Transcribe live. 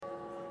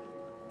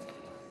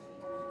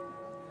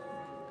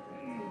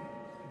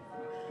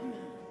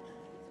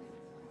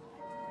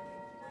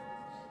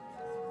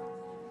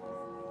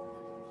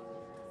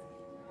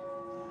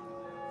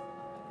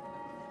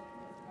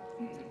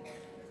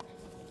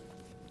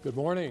Good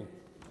morning.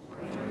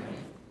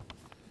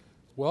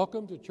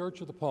 Welcome to Church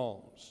of the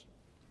Palms.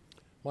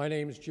 My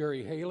name is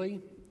Jerry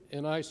Haley,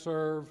 and I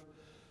serve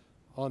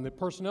on the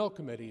Personnel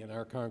Committee in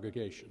our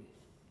congregation.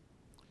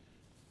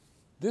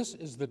 This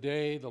is the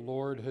day the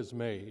Lord has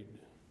made.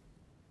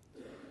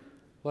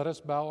 Let us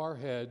bow our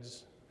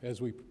heads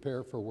as we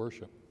prepare for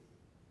worship.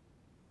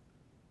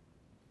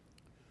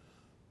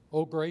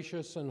 O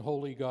gracious and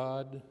holy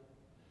God,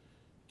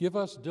 give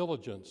us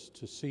diligence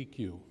to seek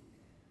you,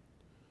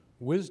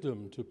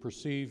 wisdom to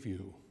perceive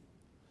you,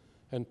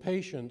 and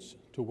patience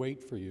to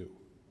wait for you.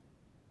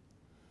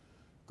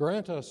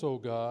 Grant us, O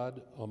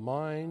God, a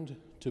mind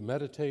to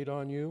meditate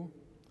on you,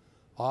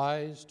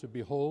 eyes to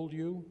behold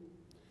you,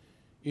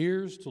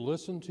 ears to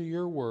listen to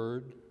your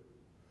word,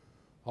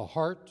 a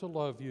heart to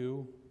love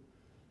you,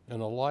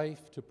 and a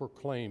life to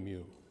proclaim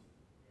you.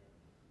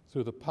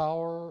 Through the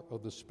power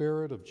of the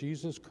Spirit of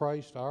Jesus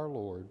Christ our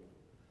Lord.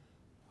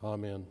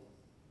 Amen.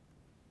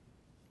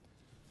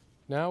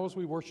 Now, as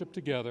we worship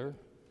together,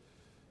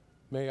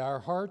 may our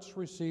hearts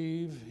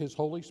receive His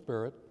Holy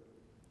Spirit,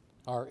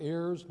 our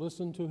ears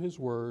listen to His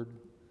word,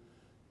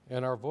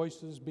 and our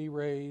voices be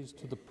raised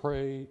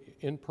to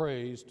in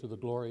praise to the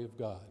glory of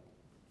God.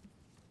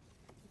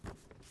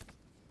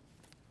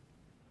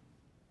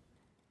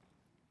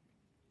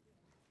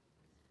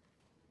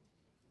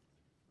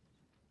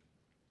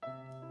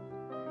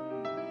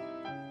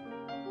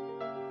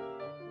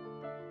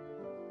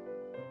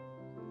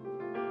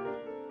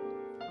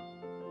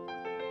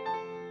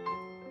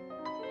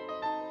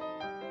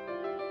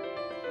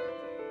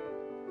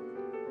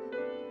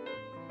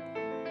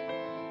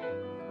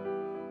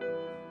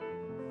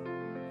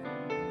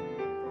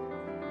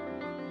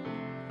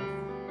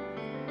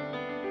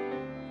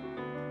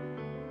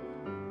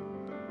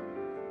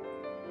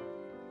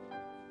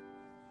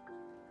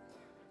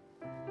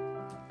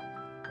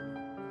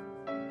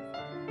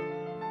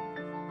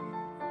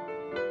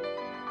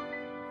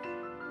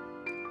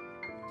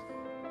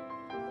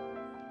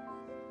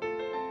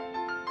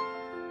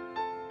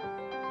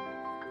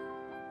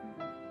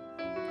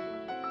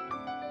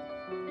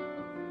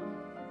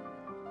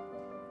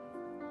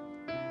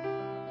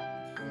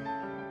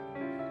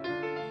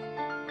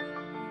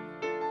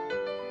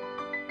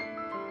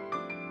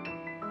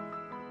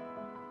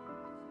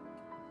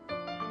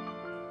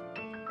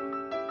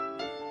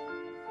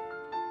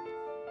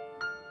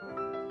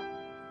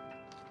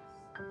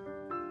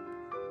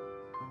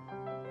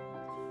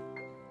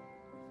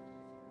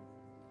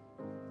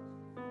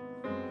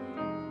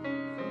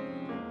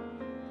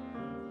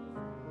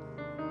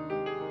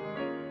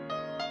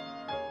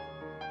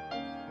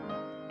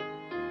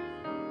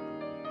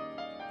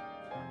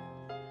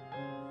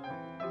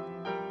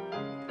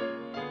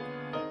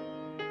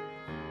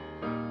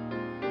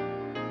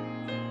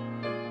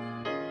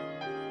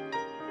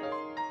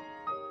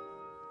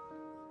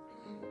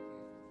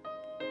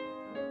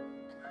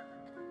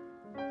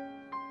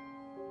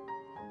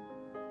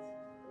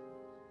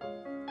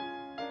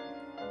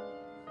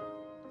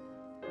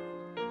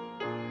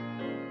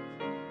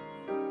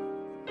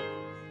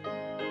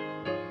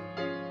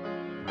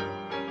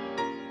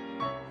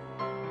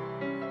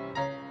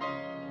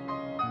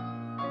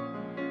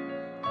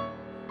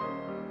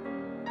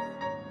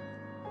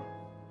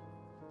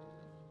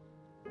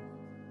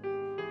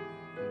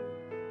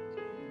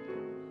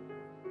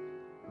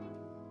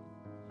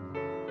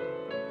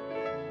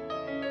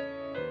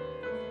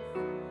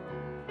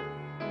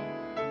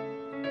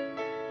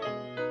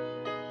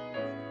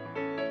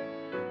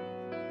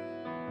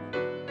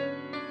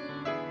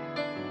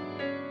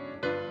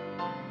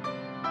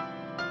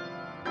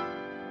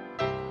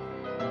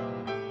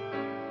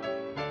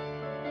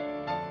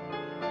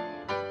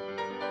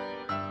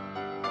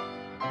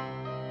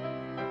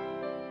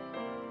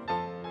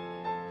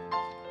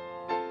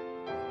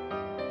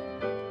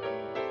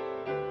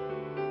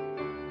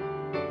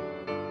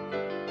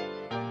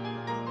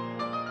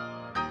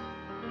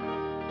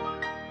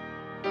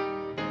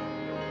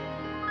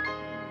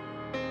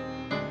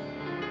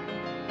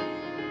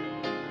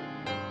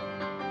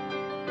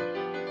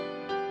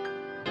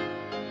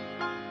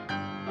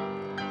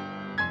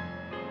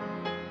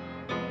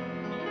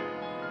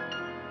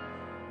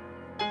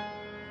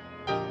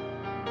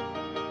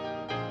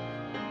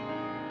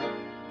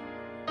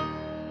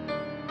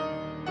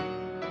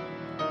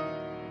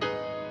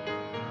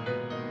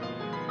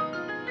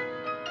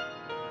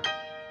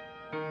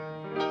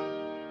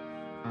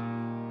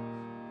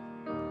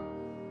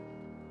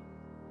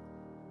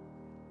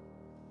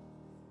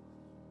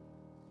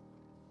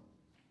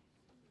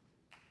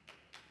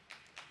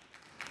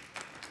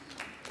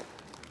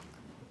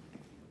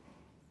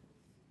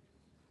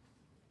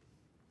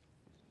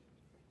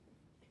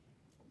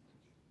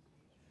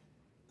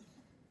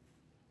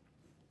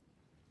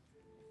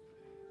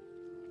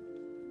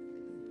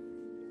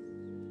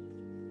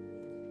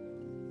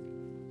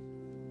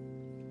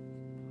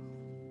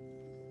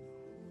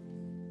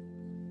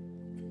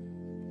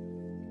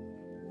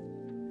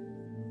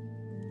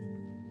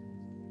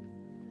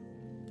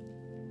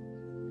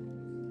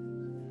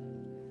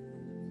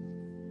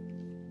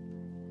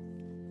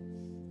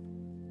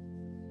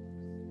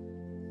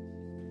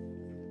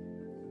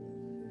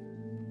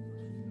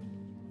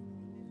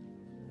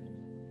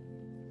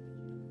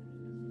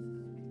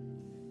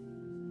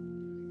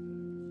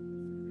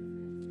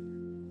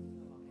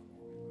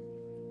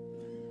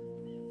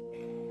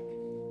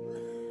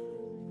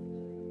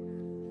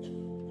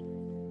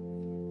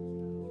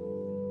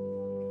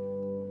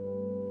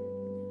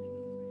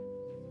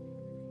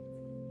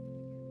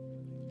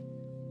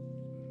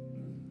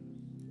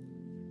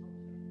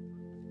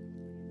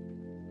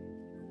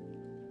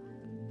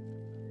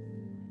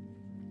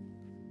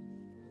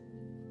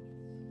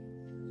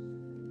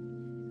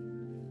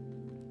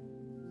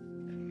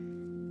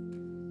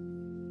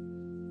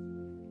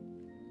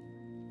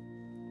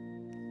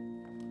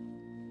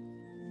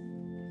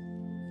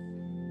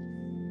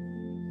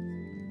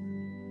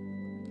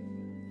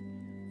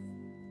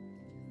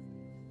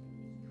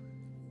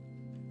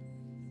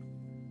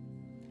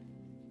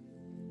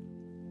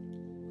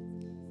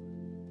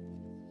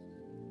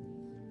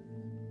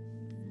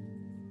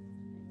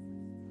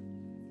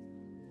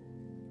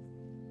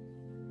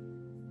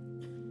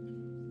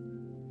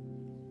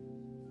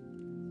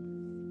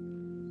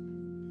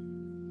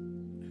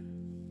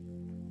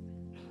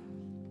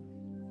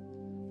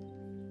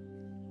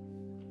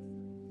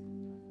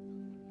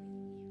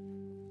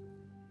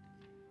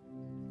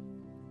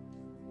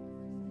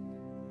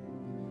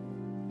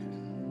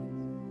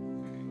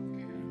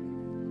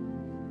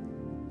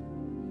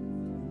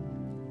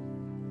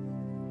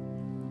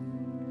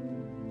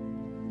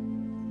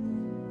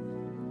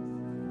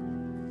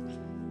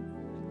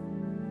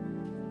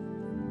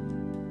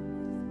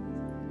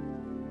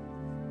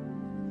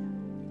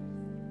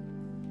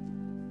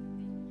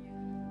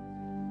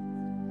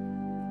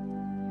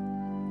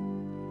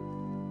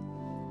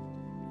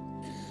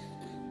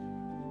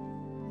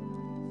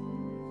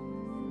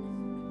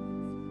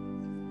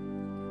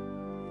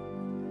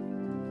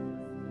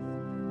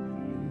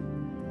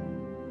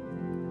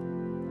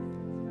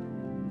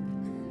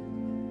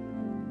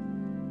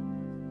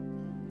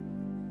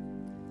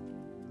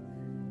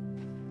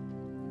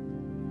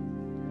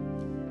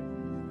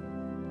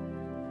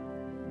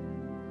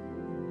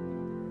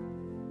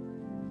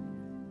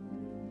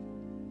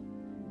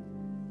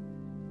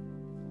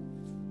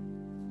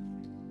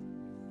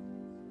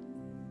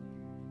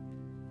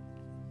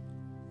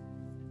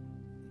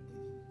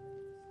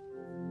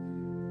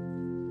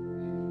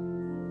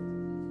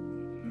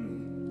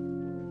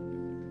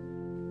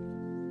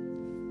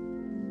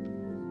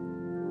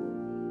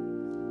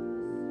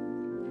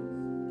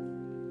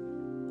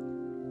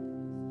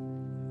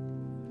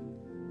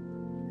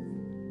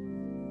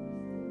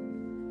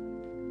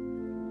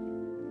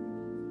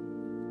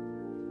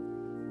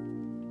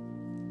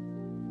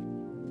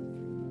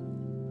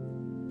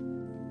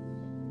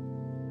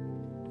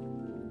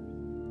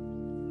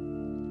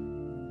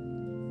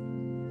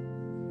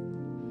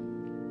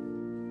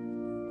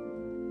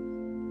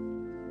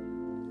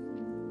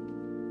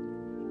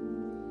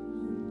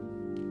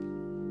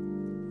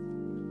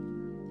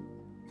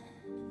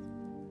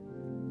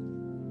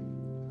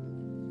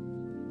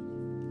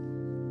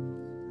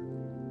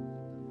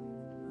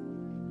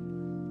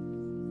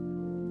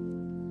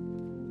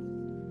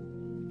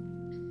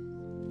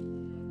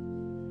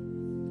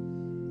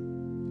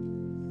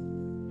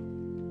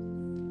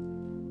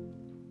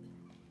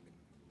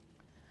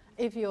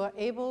 If you are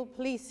able,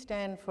 please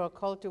stand for a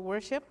call to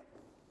worship.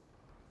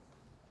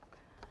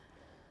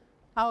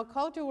 Our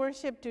call to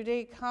worship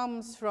today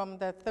comes from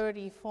the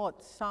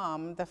 34th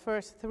Psalm, the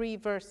first 3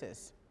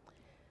 verses.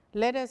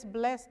 Let us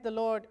bless the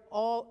Lord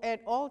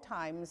at all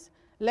times.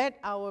 Let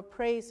our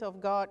praise of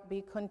God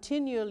be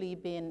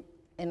continually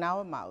in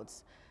our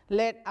mouths.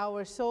 Let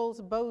our souls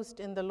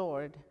boast in the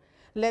Lord.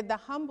 Let the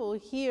humble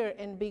hear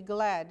and be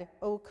glad.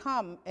 Oh,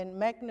 come and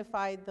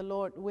magnify the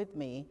Lord with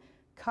me.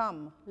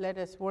 Come, let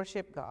us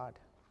worship God.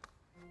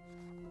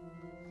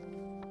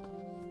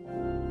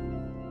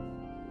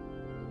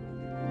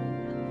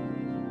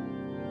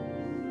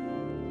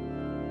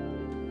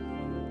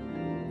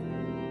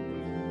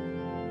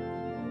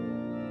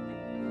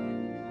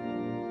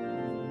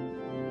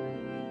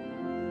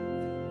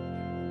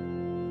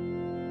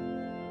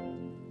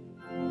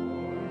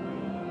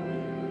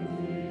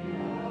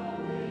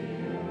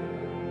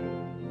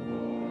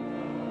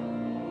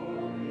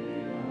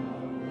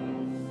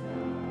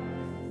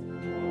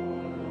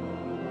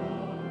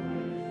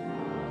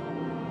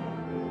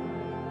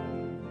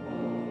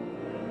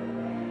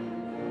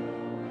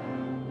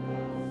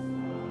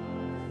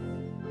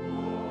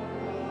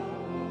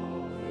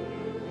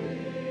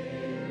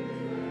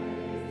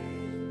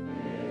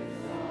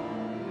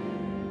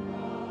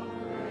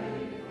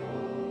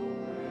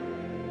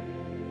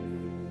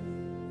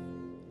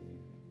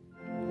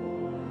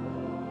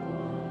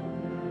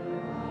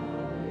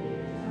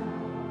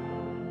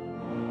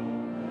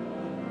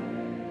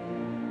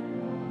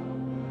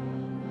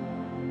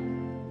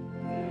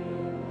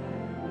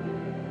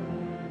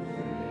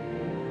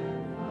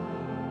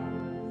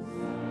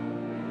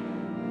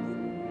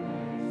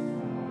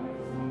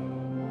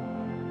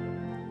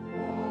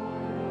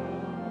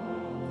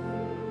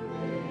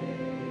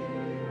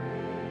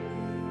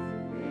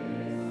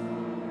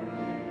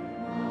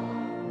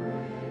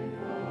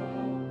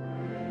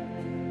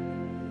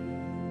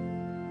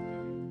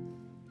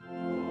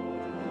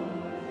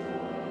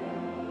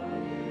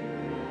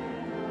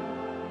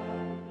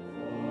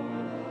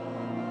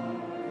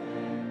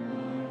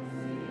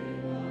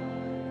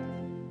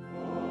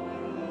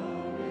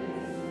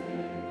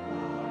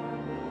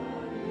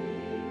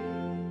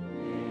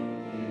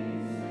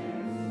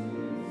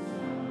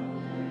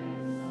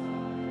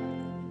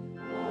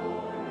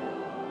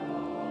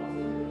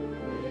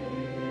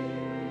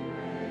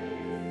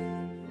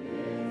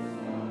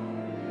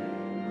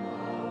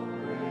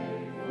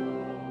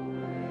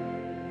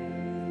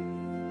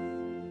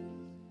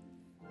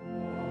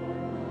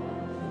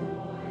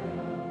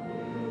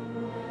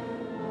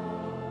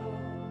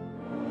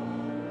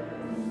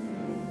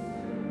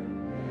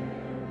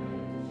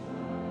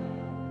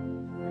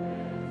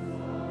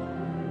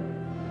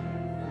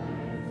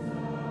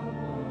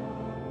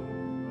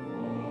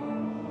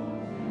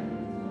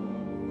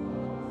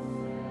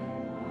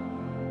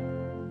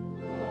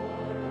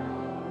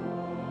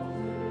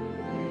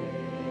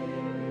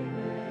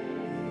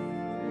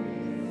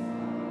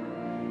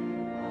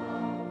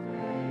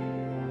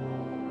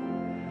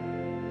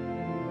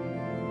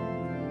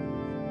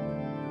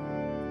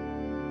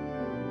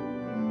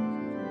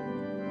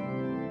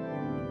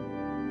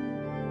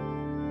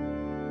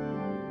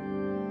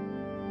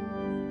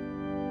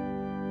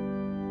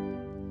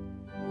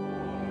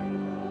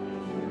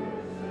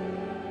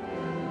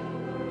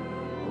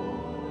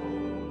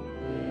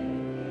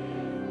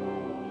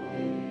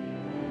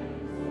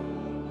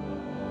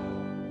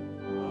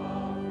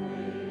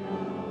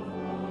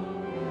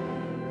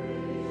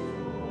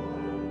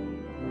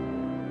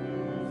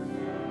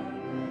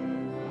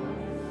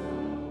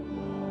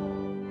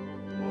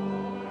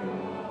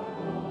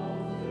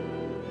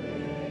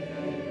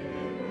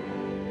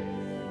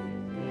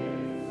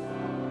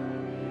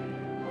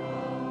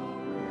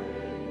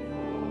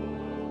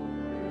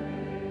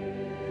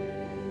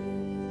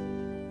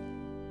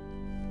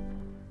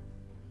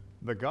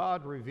 The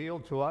God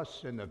revealed to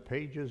us in the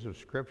pages of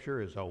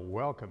Scripture is a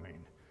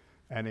welcoming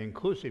and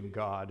inclusive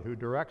God who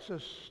directs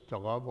us to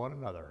love one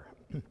another.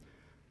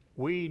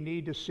 We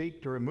need to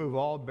seek to remove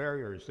all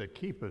barriers that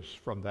keep us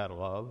from that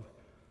love.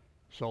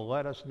 So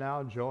let us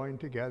now join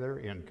together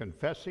in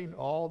confessing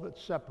all that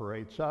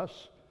separates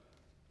us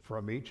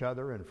from each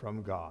other and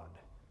from God.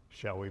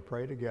 Shall we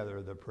pray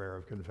together the prayer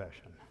of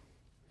confession?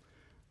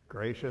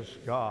 Gracious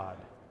God,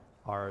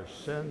 our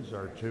sins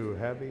are too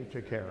heavy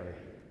to carry,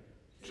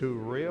 too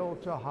real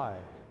to hide,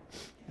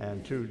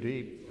 and too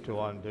deep to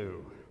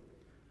undo.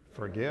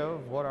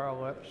 Forgive what our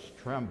lips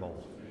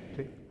tremble,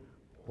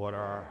 what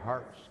our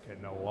hearts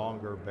can no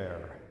longer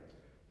bear,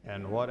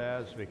 and what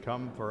has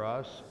become for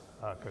us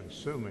a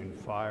consuming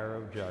fire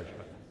of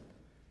judgment.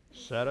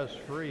 Set us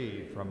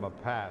free from a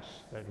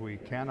past that we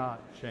cannot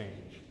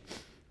change.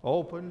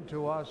 Open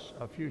to us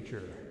a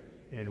future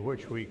in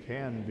which we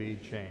can be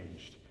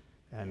changed,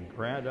 and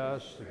grant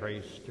us the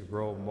grace to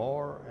grow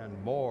more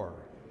and more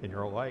in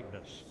your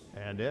likeness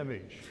and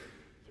image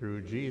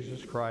through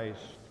Jesus Christ,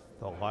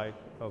 the light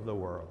of the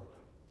world.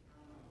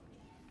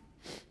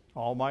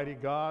 Almighty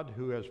God,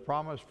 who has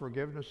promised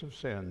forgiveness of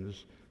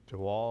sins to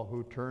all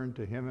who turn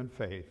to him in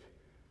faith,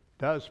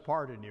 does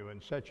pardon you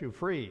and set you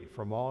free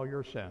from all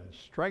your sins,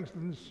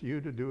 strengthens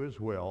you to do his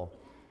will,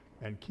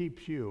 and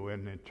keeps you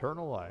in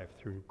eternal life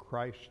through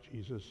Christ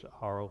Jesus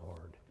our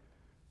Lord.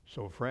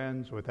 So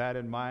friends, with that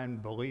in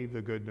mind, believe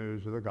the good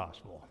news of the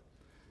gospel.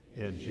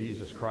 In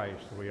Jesus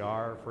Christ we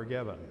are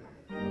forgiven.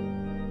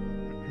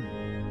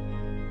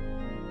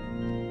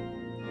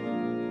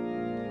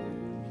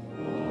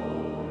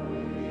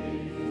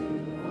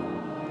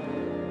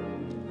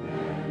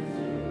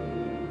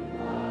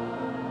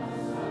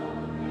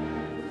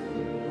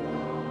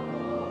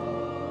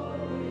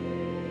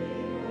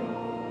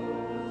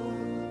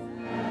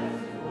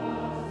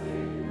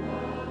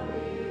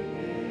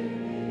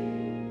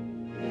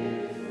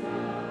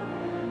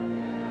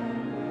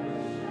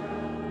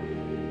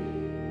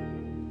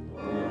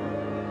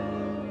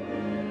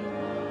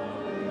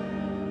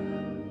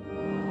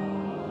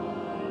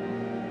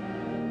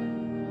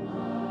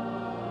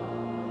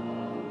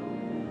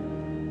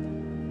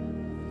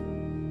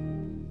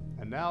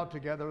 Now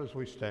together as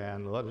we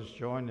stand, let us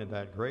join in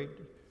that great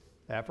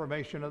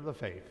affirmation of the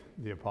faith,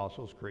 the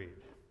Apostles' Creed.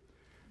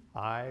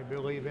 I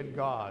believe in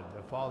God,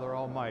 the Father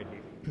Almighty,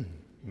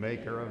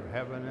 maker of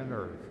heaven and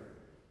earth,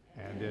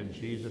 and in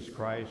Jesus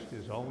Christ,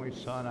 his only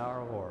Son,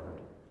 our Lord,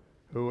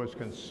 who was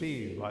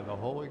conceived by the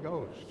Holy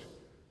Ghost,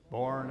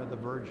 born of the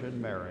Virgin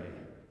Mary,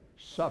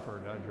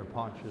 suffered under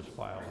Pontius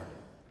Pilate,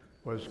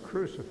 was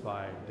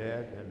crucified,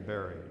 dead, and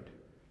buried.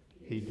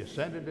 He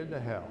descended into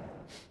hell.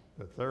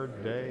 The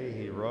third day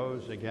he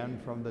rose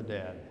again from the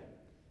dead.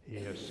 He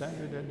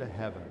ascended into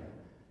heaven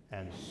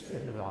and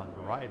sitteth on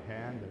the right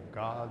hand of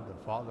God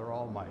the Father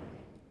Almighty.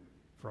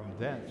 From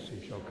thence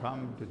he shall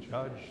come to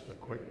judge the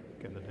quick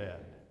and the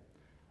dead.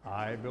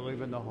 I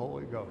believe in the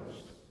Holy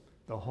Ghost,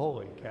 the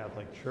Holy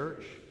Catholic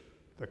Church,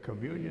 the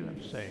communion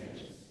of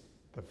saints,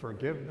 the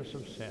forgiveness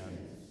of sin,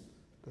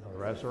 the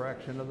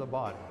resurrection of the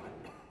body,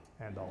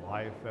 and the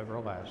life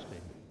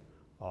everlasting.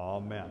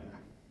 Amen.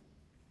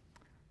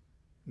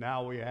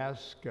 Now we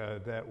ask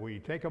that we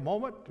take a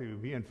moment to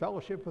be in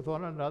fellowship with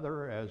one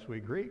another as we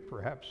greet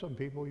perhaps some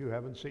people you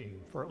haven't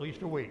seen for at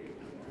least a week.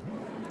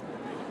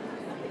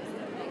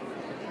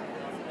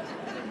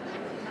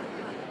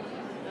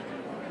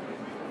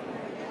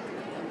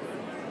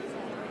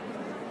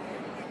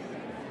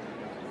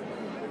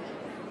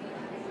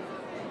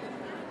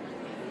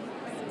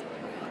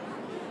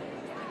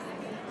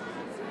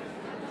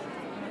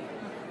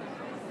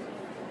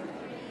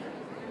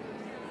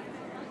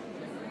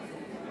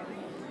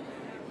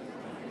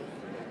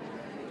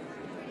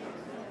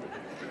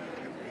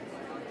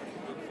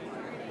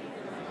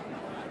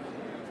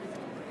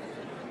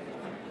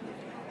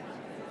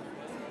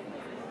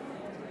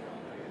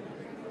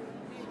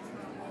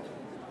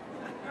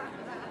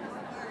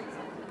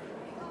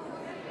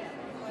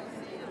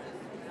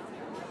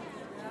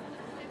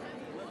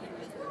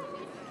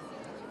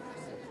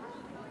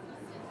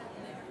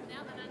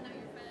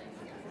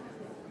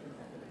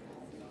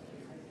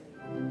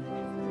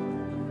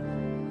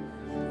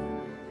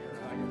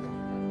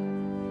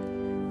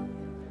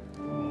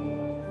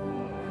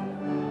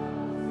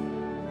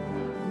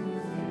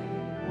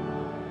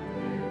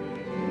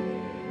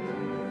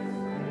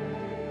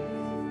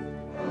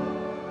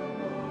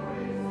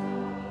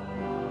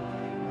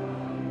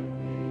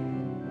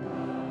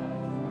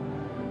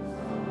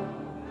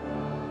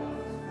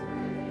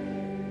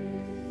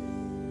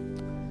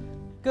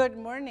 Good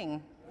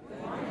morning.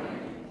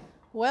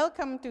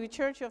 Welcome to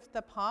Church of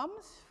the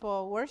Palms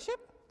for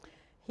worship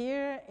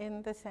here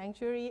in the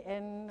sanctuary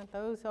and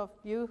those of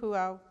you who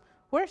are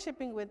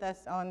worshiping with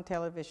us on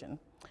television.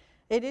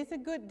 It is a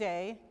good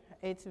day.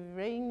 It's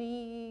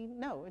rainy.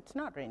 No, it's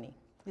not rainy.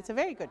 It's a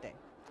very good day.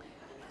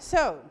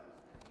 So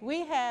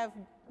we have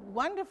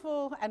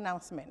wonderful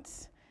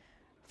announcements.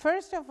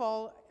 First of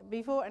all,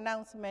 before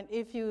announcement,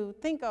 if you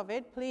think of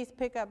it, please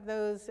pick up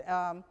those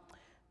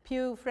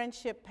Pew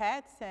Friendship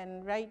Pads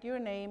and write your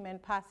name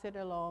and pass it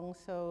along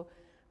so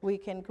we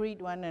can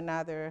greet one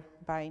another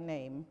by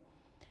name.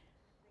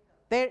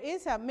 There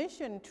is a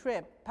mission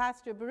trip.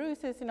 Pastor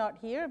Bruce is not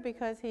here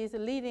because he's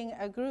leading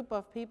a group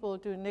of people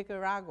to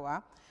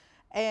Nicaragua.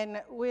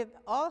 And with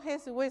all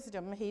his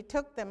wisdom, he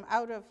took them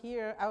out of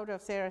here, out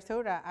of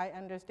Sarasota, I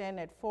understand,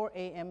 at 4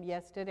 a.m.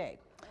 yesterday.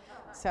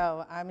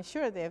 So I'm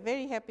sure they're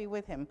very happy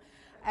with him.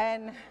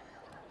 And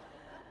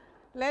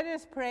let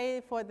us pray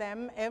for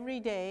them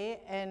every day,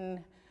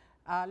 and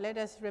let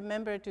us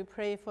remember to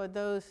pray for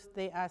those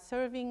they are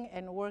serving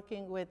and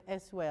working with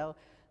as well.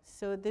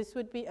 So this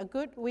would be a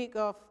good week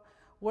of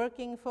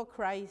working for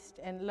Christ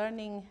and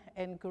learning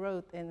and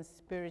growth in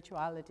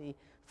spirituality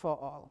for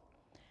all.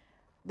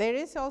 There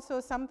is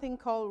also something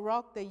called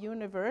Rock the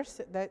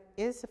Universe that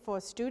is for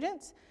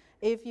students.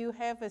 If you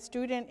have a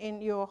student in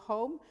your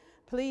home,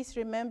 please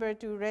remember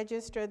to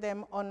register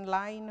them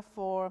online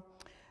for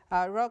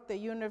Rock the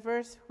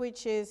Universe,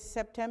 which is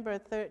September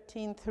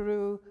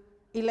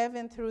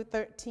 11 through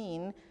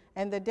 13,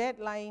 and the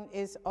deadline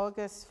is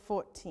August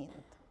 14th.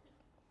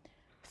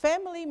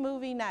 Family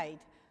movie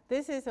night.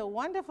 This is a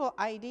wonderful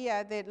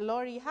idea that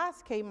Lori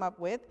Haas came up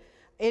with.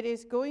 It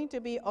is going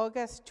to be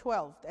August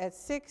 12th at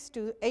 6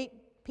 to 8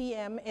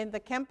 p.m. in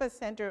the campus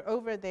center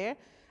over there.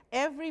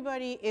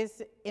 Everybody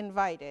is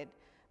invited.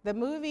 The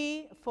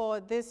movie for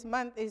this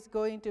month is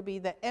going to be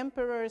The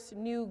Emperor's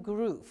New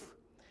Groove.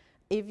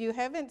 If you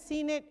haven't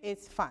seen it,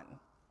 it's fun.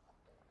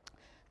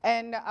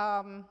 And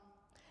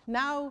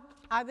now,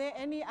 are there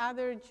any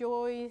other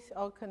joys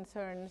or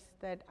concerns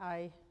that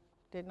I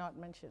did not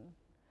mention?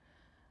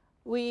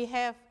 We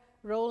have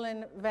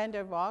Roland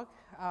Vanderwalk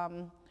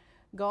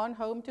gone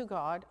home to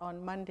God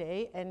on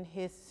Monday, and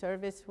his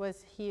service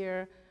was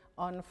here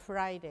on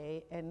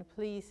Friday. And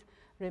please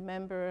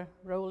remember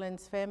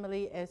Roland's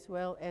family as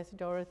well as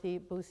Dorothy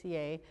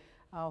Boussier,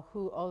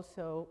 who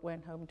also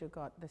went home to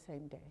God the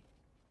same day.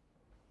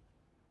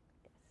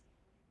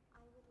 I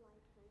would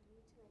like for you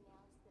to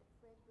announce that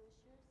Fred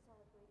Busher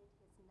celebrated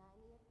his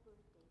 90th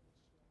birthday this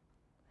year.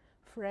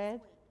 Fred?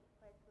 This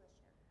week,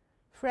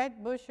 Fred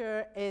Busher.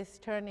 Fred Busher is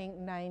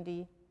turning 90. He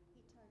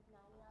turned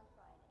 90 on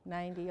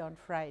Friday. 90 on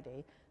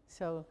Friday.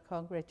 So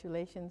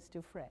congratulations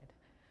to Fred.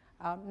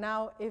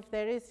 Now, if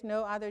there is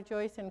no other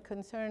joys and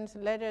concerns,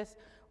 let us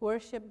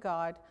worship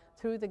God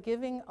through the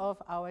giving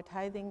of our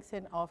tithings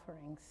and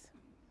offerings.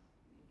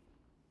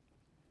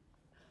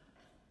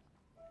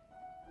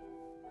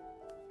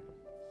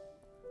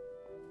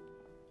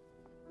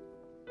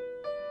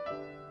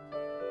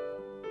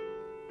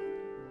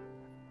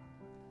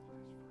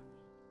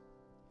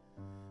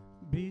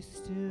 Be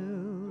still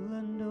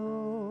and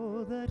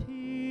know that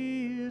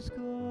He is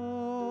God.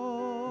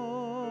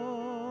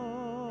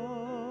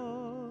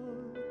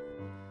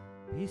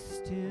 Be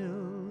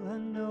still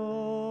and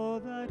know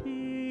that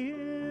He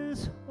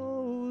is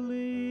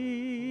holy.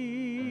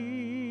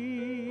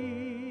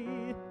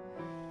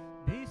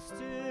 Be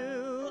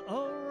still,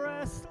 O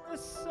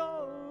restless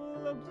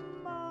soul of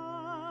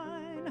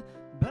mine.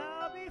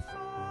 Bow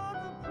before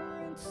the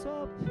Prince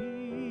of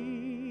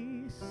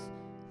Peace.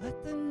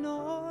 Let the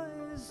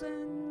noise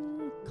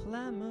and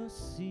clamor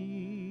cease.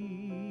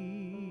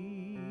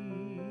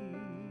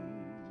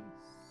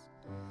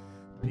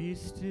 Be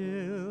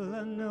still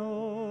and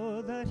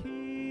know that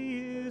He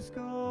is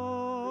God.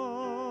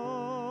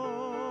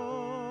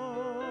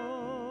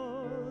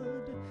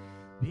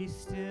 Be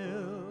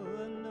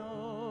still and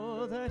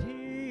know that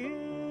He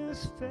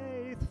is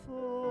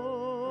faithful.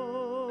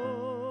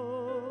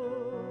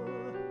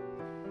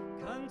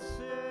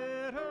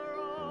 Consider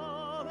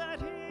all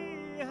that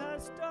He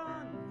has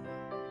done.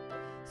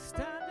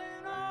 Stand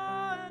in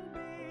awe and be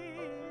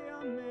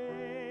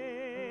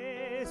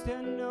amazed,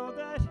 and know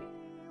that He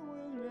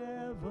will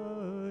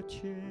never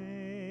change.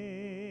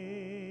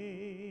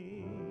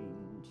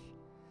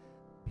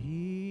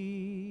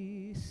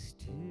 Be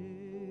still.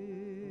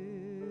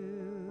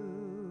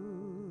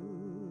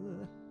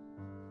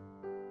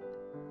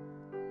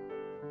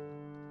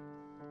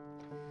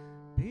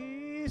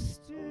 Be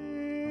still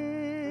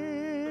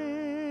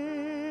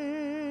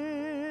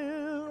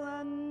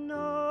and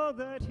know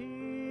that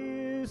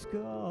He is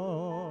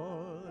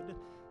God.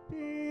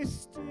 Be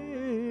still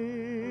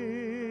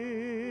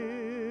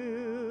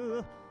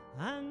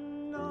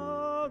and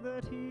know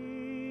that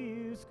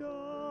He is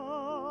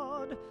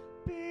God.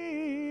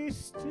 Be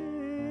still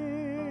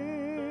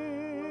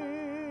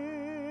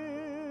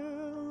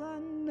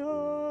and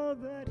know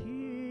that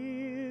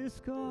He is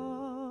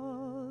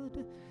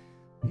God.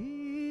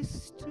 Be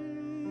still.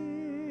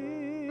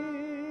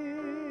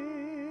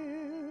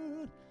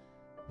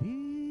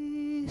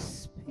 Be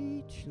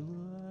speechless.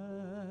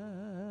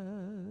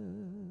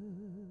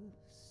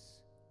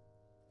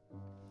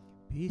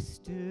 Be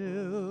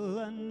still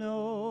and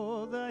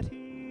know that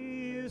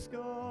He is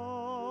God.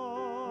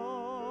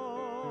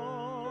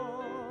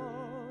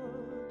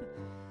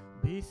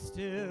 Be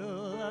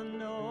still and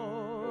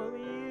know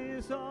He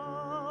is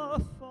our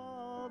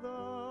Father.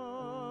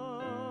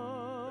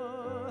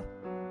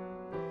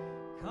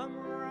 Come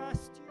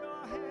rest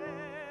your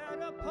head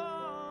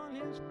upon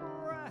His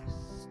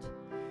breast.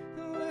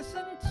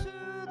 Listen to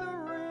the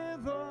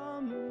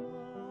rhythm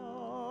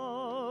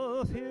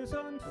of His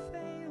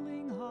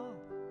unfailing heart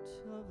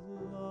of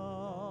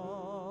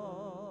love.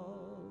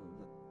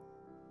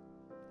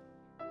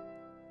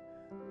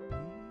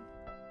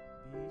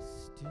 Be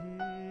still.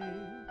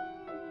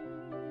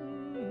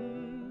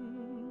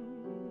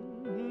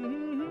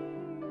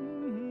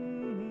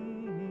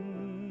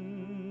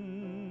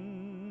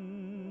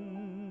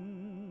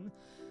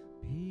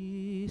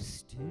 Be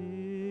still.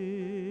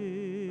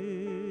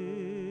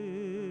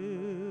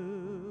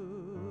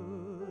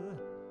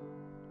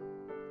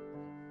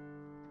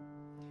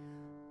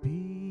 Be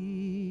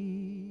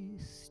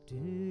still.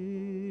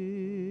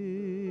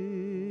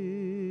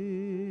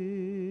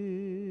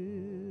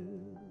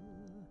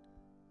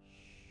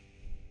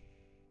 Shh.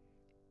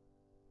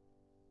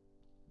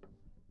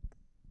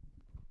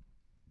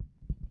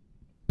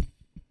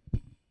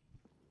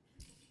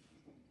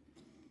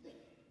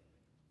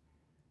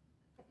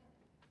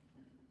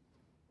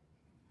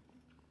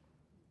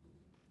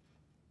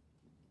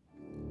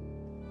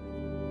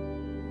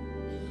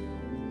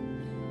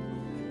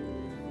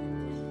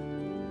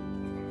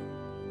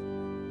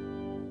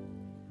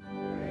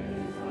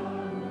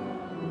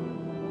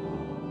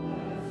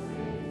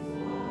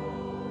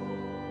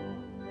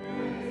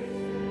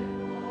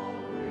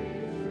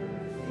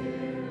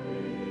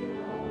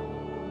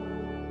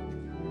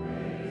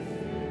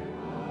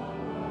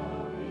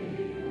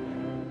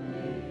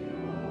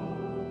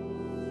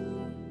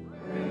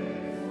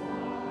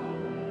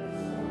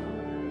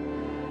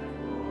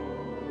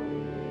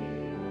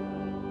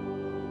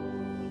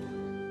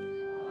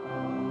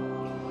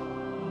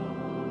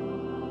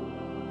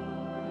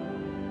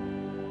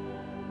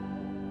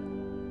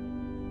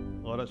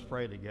 Let us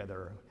pray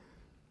together.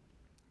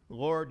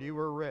 Lord, you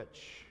were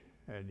rich,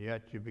 and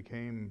yet you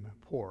became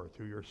poor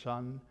through your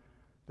Son,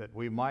 that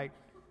we might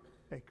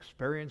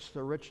experience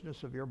the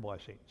richness of your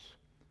blessings.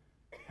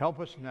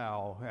 Help us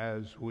now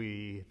as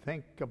we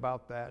think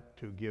about that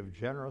to give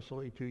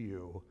generously to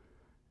you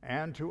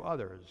and to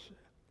others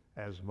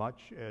as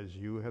much as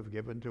you have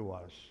given to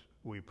us.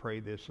 We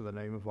pray this in the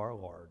name of our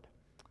Lord.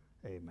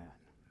 Amen.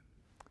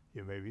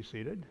 You may be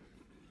seated.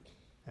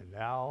 And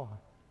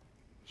now,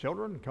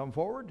 children, come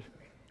forward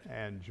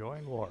and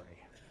join Lori.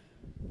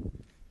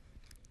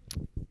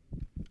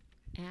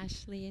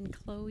 Ashley and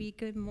Chloe,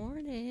 good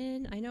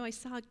morning. I know I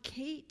saw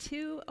Kate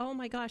too. Oh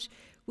my gosh.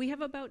 We have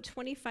about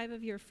 25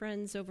 of your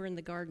friends over in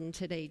the garden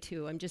today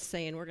too. I'm just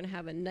saying, we're going to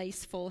have a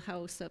nice full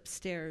house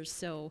upstairs.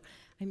 So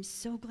I'm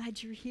so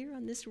glad you're here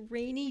on this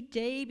rainy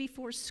day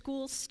before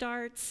school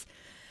starts.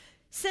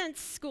 Since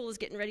school is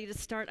getting ready to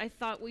start, I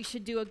thought we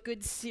should do a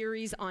good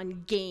series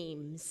on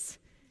games.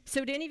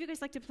 So do any of you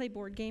guys like to play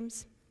board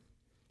games?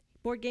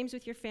 Board games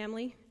with your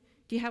family?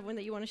 Do you have one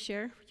that you want to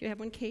share? Do you have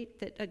one, Kate,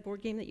 a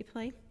board game that you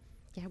play?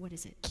 Yeah, what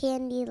is it?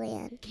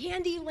 Candyland.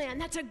 Candyland,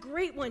 that's a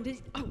great one.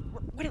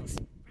 What else?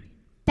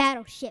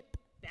 Battleship.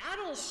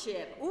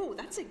 Battleship. Ooh,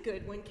 that's a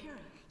good one, Kara.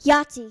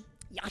 Yahtzee.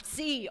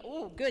 Yahtzee.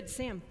 Oh, good,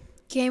 Sam.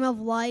 Game of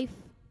Life.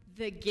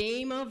 The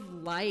Game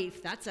of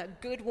Life. That's a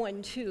good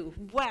one, too.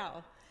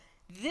 Wow.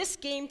 This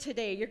game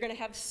today you're going to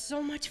have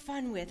so much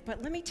fun with,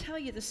 but let me tell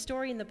you the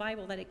story in the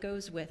Bible that it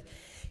goes with.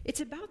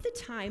 It's about the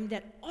time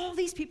that all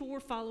these people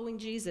were following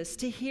Jesus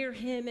to hear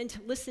him and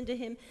to listen to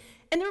him,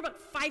 and there were about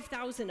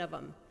 5,000 of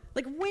them,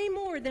 like way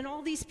more than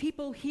all these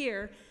people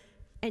here,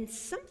 and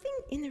something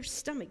in their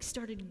stomach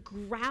started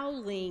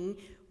growling.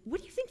 What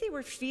do you think they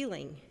were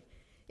feeling?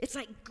 It's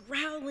like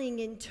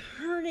growling and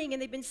turning,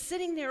 and they've been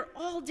sitting there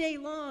all day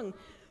long.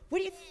 What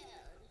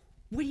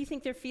do you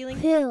think they're feeling?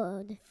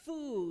 Food.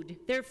 Food.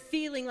 They're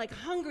feeling like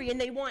hungry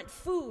and they want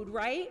food,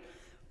 right?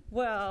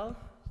 Well,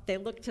 they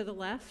look to the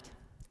left,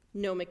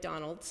 no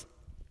McDonald's.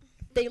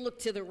 They look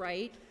to the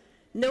right,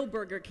 no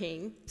Burger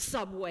King,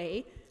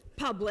 Subway,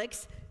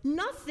 Publix,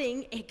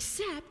 nothing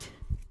except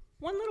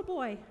one little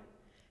boy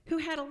who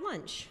had a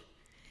lunch.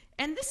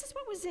 And this is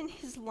what was in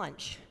his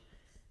lunch.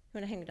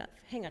 You want to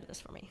hang on to this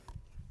for me?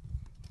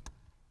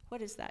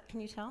 What is that?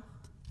 Can you tell?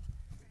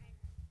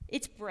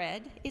 It's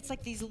bread. It's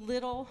like these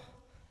little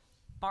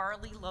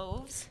barley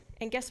loaves.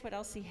 And guess what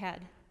else he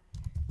had?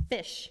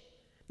 Fish.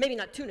 Maybe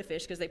not tuna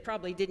fish, because they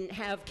probably didn't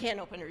have can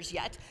openers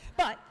yet,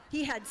 but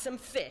he had some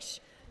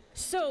fish.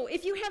 So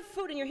if you have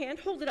food in your hand,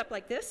 hold it up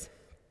like this.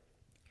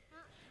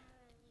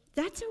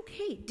 That's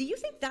okay. Do you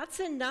think that's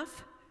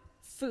enough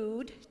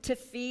food to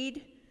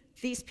feed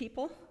these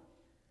people?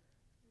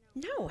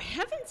 No,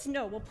 heavens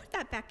no. We'll put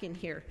that back in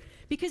here.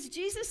 Because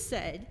Jesus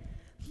said,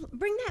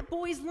 bring that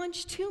boy's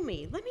lunch to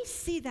me. Let me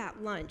see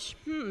that lunch.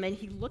 And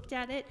he looked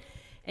at it,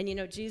 and you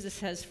know, Jesus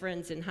has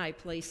friends in high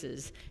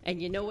places. And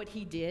you know what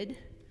he did?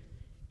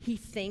 He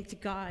thanked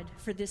God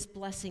for this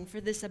blessing, for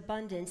this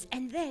abundance,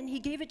 and then he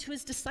gave it to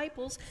his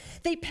disciples.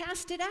 They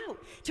passed it out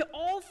to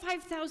all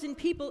 5,000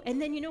 people, and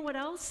then you know what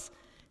else?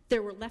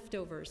 There were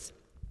leftovers.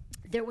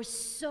 There was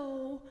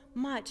so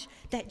much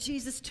that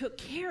Jesus took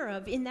care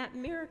of in that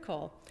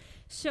miracle.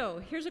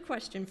 So here's a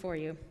question for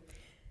you.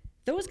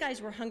 Those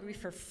guys were hungry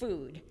for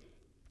food.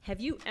 Have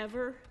you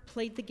ever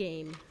played the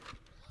game?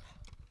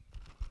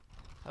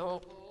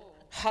 Oh,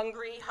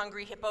 hungry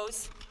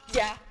hippos?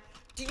 Yeah.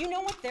 Do you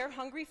know what they're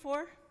hungry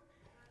for?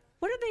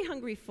 What are they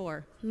hungry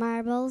for?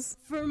 Marbles.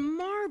 For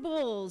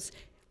marbles.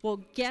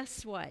 Well,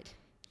 guess what?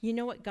 You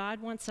know what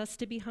God wants us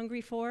to be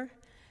hungry for?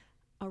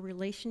 A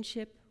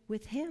relationship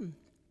with him.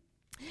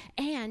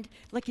 And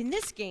like in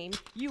this game,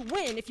 you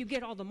win if you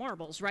get all the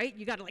marbles, right?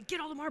 You got to get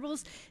all the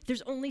marbles.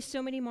 There's only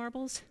so many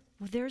marbles.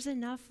 Well, there's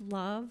enough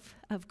love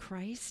of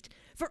Christ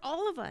for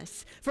all of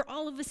us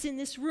in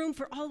this room,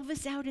 for all of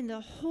us out in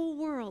the whole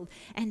world.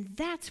 And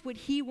that's what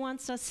he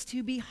wants us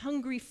to be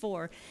hungry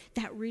for,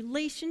 that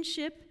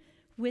relationship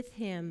with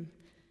him.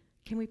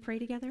 Can we pray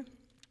together?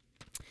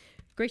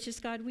 Gracious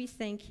God, we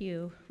thank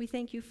you. We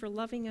thank you for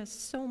loving us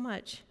so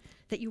much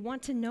that you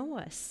want to know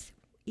us,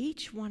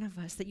 each one of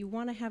us, that you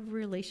want to have a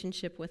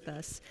relationship with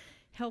us.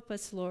 Help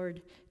us,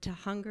 Lord, to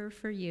hunger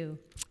for you.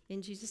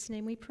 In Jesus'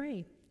 name we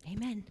pray.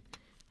 Amen.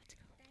 Let's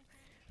go.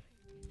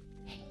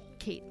 Hey,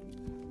 Kate,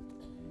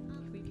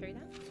 can we carry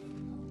that?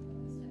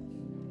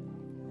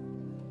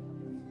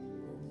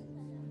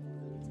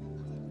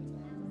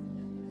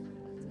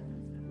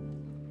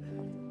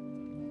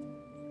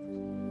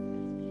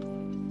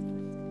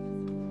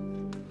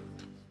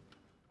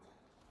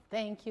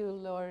 Thank you,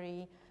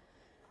 Lori.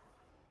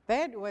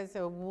 That was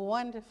a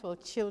wonderful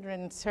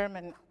children's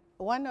sermon,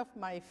 one of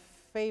my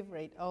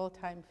favorite,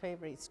 all-time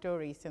favorite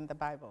stories in the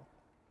Bible.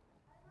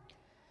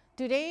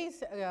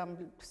 Today's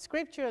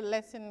scripture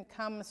lesson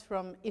comes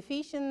from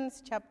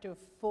Ephesians chapter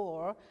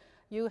 4.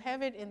 You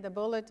have it in the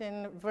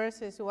bulletin,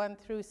 verses 1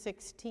 through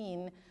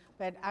 16,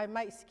 but I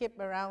might skip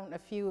around a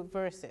few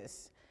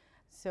verses.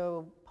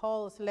 So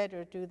Paul's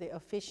letter to the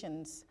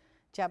Ephesians,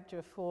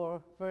 chapter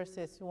 4,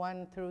 verses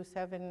 1 through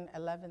 7,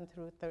 11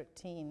 through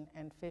 13,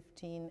 and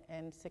 15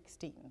 and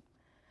 16.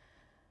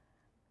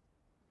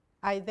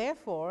 I,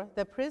 therefore,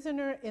 the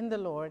prisoner in the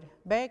Lord,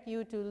 beg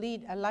you to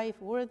lead a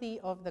life worthy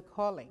of the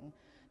calling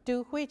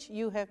to which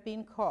you have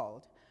been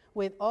called,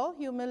 with all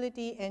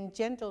humility and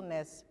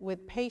gentleness,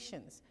 with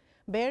patience,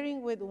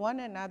 bearing with one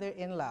another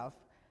in love,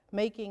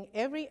 making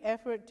every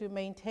effort to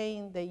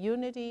maintain the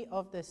unity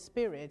of the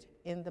Spirit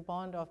in the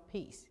bond of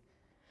peace.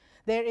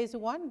 There is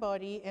one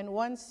body and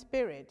one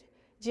Spirit,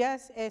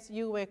 just as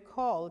you were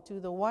called to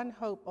the one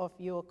hope of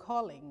your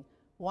calling,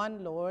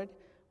 one Lord,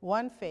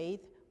 one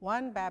faith,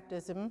 one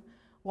baptism,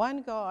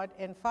 one God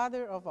and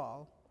Father of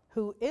all,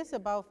 who is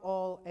above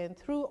all and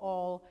through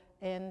all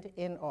and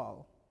in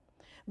all.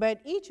 But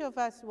each of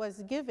us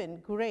was given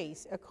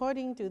grace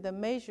according to the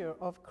measure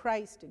of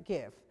Christ's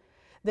gift.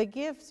 The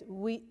gifts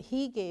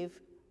he gave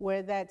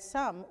were that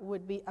some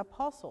would be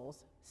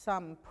apostles,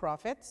 some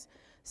prophets,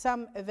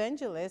 some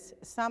evangelists,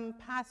 some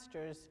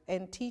pastors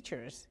and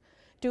teachers,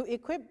 to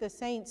equip the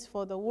saints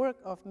for the work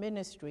of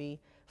ministry,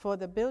 for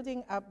the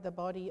building up the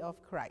body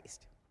of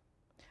Christ,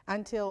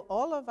 until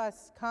all of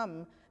us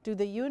come to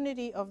the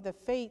unity of the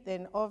faith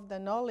and of the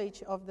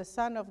knowledge of the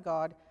Son of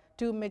God,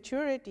 to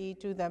maturity,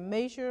 to the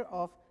measure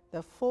of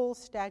the full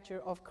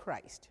stature of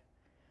Christ.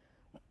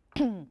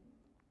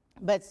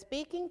 But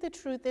speaking the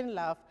truth in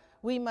love,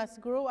 we must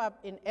grow up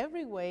in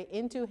every way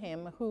into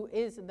him who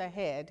is the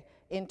head,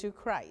 into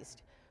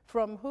Christ,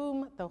 from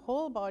whom the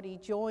whole body,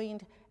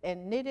 joined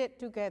and knitted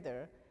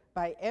together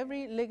by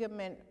every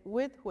ligament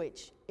with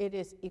which it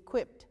is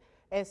equipped,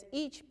 as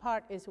each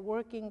part is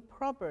working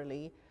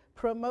properly,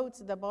 promotes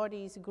the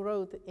body's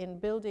growth in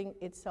building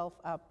itself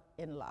up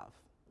in love.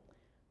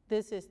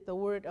 This is the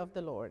word of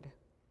the Lord.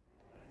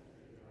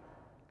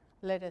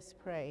 Let us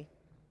pray.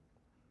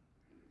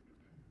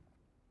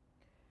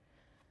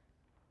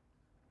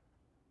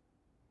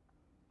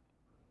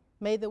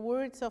 May the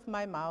words of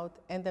my mouth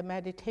and the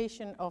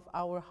meditation of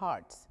our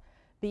hearts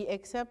be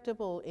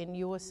acceptable in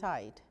your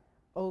sight,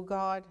 O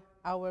God,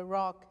 our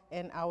rock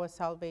and our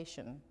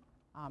salvation.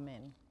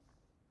 Amen.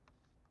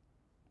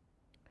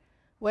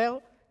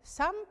 Well,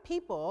 some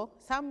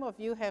of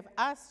you have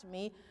asked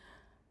me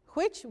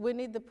which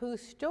Winnie the Pooh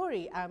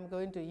story I'm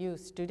going to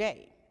use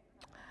today.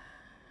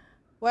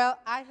 Well,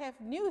 I have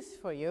news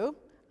for you.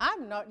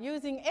 I'm not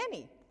using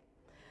any.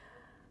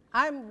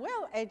 I'm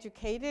well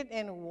educated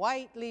and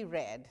widely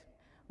read,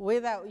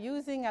 without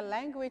using a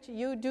language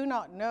you do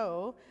not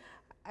know,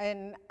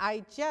 and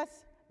I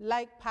just,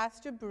 like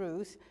Pastor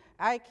Bruce,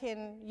 I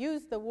can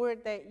use the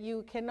word that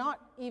you cannot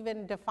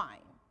even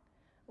define.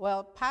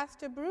 Well,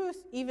 Pastor Bruce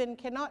even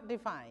cannot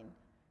define.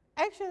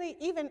 Actually,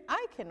 even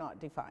I cannot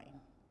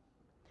define.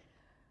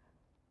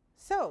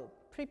 So,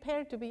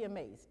 prepare to be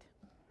amazed.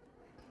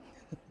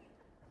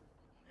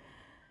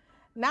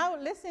 Now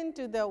listen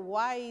to the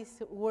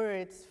wise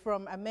words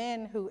from a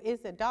man who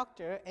is a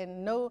doctor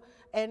and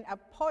a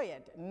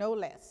poet, no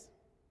less.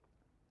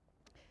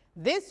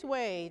 This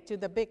way to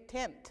the big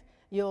tent,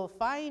 you'll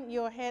find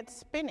your head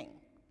spinning.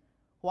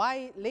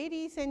 Why,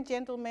 ladies and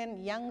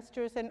gentlemen,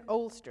 youngsters and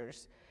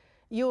oldsters,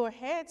 your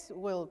heads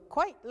will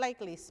quite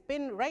likely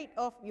spin right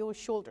off your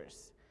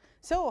shoulders.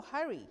 So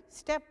hurry,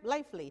 step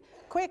lively,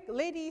 quick,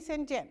 ladies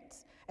and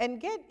gents,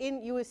 and get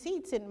in your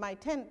seats in my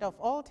tent of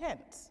all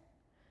tents.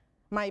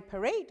 My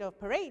parade of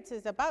parades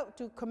is about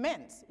to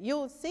commence.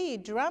 You'll see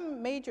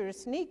Drum Major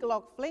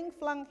Sneaklock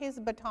fling-flung his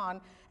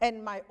baton,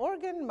 and my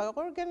organ,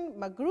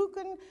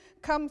 Magruken,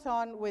 comes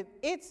on with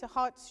its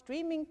hot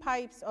streaming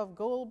pipes of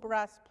gold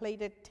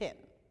brass-plated tin.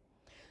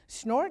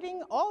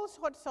 Snorting all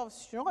sorts of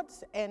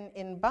snorts and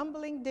in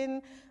bumbling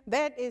din,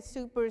 that is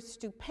super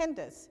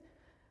stupendous,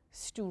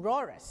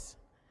 sturorous.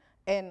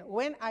 And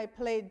when I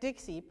play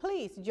Dixie,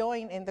 please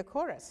join in the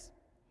chorus.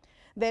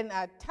 Then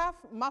a tough,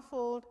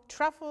 muffled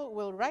truffle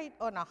will ride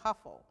on a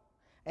huffle.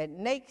 And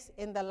next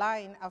in the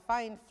line, a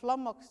fine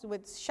flummox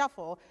with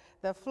shuffle.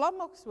 The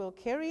flummox will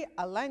carry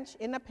a lunch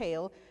in a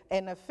pail,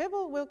 and a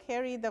fibble will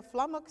carry the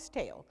flummox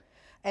tail.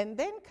 And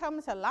then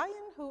comes a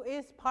lion who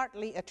is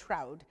partly a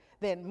trout.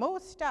 Then more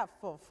stuff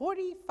for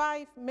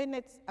 45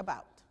 minutes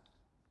about.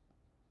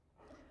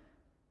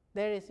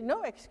 There is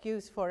no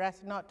excuse for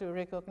us not to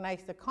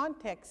recognize the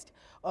context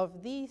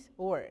of these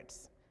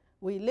words.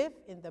 We live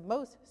in the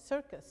most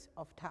circus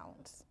of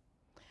towns,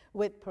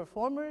 with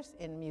performers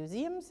in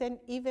museums and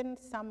even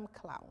some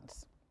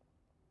clowns.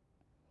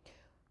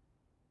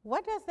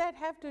 What does that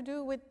have to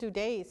do with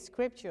today's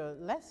scripture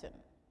lesson?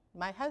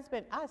 My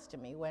husband asked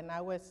me when I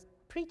was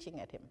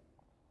preaching at him.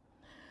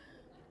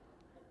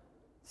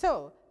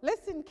 So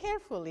listen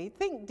carefully,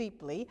 think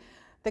deeply.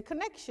 The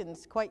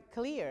connection's quite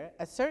clear.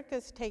 A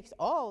circus takes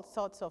all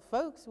sorts of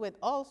folks with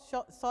all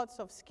sorts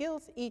of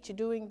skills, each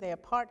doing their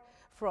part,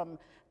 from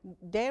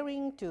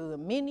daring to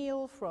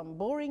menial, from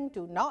boring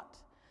to not,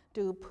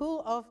 to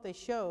pull off the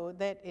show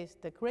that is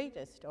the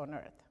greatest on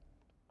earth.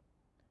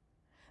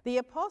 The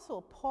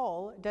Apostle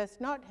Paul does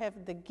not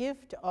have the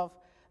gift of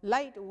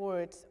light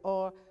words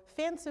or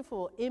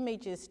fanciful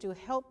images to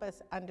help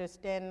us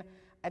understand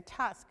a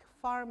task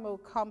far more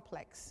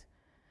complex,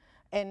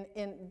 and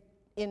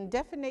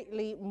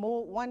indefinitely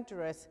more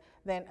wondrous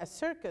than a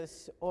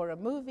circus or a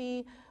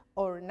movie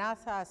or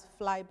NASA's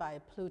flyby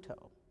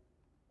Pluto.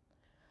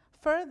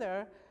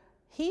 Further,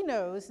 he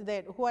knows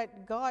that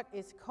what God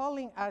is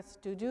calling us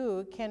to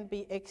do can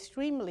be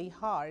extremely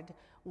hard,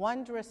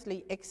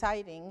 wondrously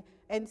exciting,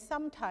 and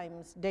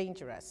sometimes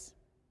dangerous.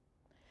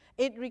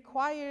 It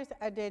requires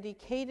a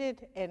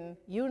dedicated and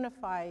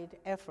unified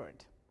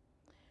effort.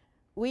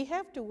 We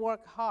have to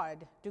work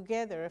hard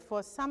together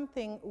for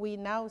something we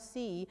now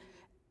see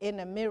in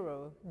a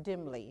mirror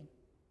dimly.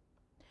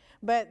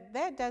 But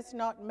that does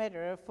not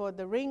matter, for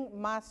the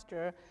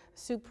ringmaster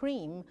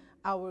supreme,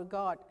 our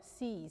God,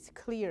 sees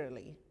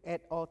clearly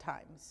at all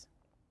times.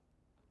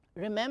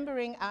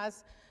 Remembering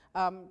us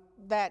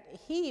that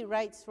he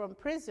writes from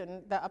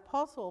prison, the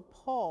Apostle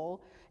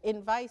Paul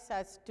invites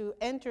us to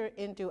enter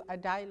into a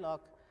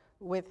dialogue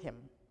with him.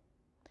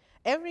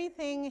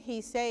 Everything he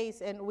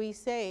says and we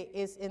say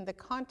is in the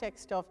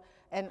context of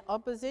an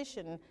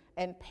opposition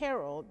and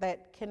peril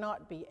that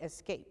cannot be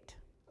escaped.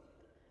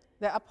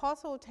 The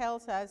apostle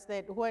tells us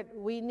that what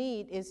we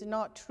need is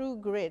not true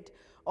grit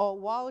or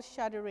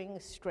wall-shuddering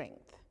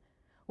strength.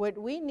 What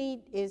we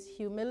need is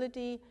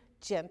humility,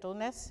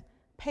 gentleness,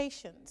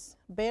 patience,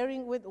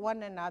 bearing with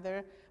one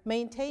another,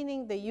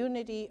 maintaining the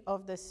unity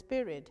of the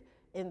Spirit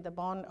in the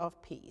bond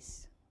of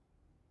peace.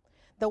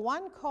 The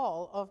one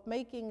call of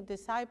making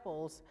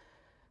disciples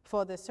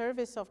for the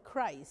service of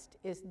Christ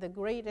is the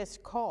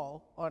greatest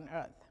call on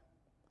earth.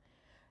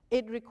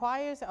 It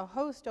requires a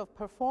host of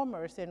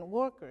performers and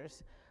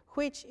workers,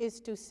 which is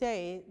to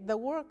say, the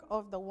work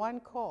of the one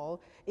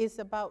call is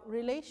about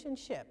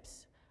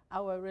relationships,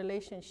 our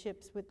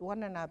relationships with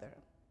one another.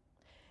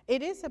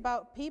 It is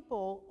about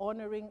people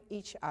honoring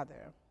each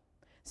other,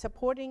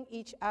 supporting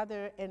each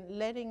other, and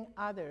letting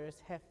others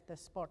have the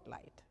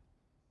spotlight.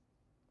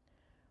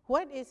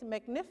 What is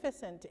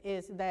magnificent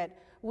is that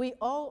we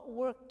all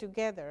work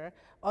together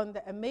on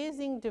the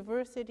amazing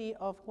diversity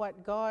of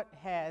what God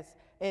has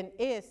and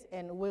is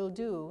and will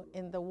do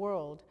in the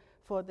world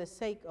for the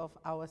sake of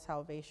our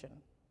salvation.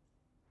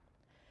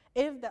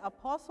 If the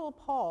Apostle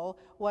Paul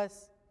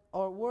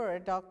were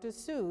Dr.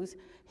 Seuss,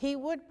 he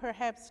would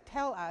perhaps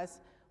tell us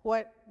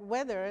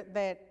whether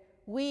that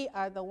we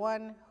are the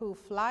one who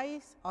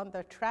flies on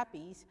the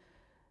trapeze,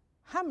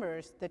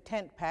 hammers the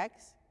tent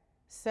pegs,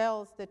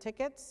 sells the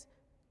tickets,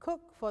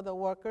 cook for the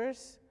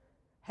workers,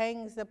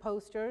 hangs the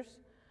posters,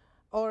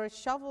 or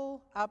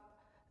shovel up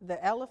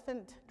the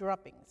elephant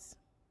droppings.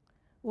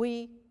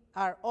 We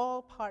are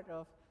all part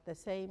of the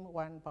same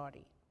one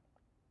body.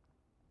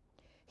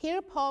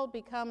 Here Paul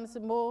becomes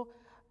more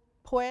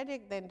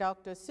poetic than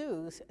Dr.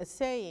 Seuss,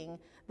 saying,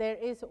 there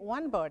is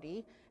one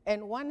body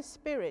and one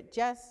spirit,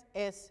 just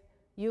as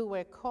you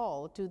were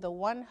called to the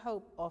one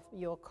hope of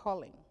your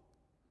calling,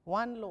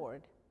 one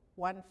Lord,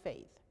 one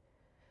faith,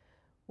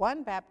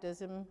 one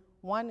baptism,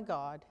 one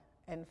God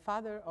and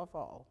Father of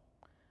all,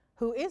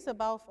 who is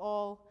above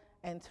all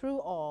and through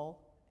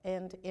all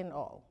and in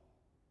all.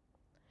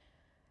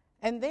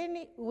 And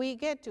then we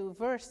get to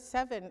verse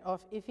 7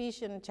 of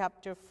Ephesians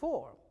chapter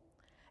 4.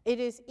 It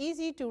is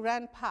easy to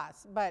run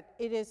past, but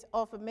it is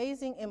of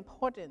amazing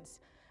importance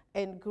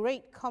and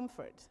great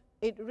comfort.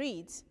 It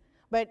reads,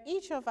 but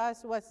each of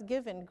us was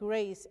given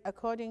grace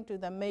according to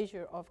the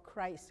measure of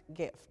Christ's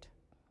gift.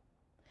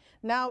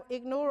 Now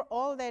ignore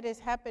all that is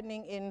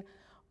happening in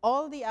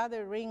all the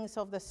other rings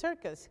of the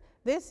circus.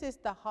 This is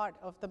the heart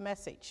of the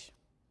message.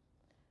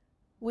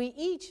 We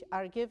each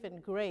are given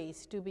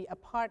grace to be a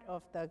part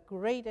of the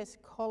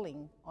greatest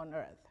calling on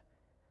earth.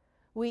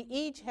 We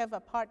each have a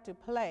part to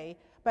play,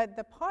 but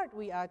the part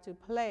we are to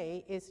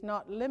play is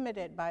not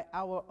limited by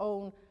our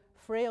own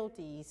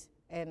frailties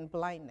and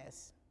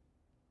blindness.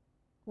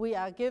 We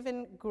are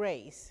given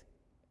grace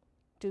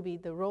to be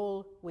the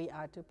role we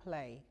are to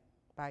play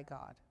by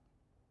God.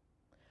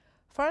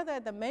 Further,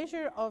 the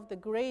measure of the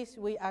grace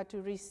we are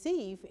to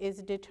receive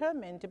is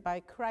determined by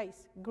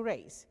Christ's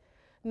grace.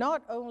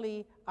 Not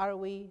only are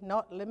we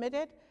not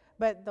limited,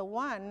 but the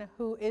one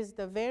who is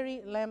the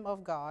very Lamb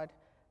of God,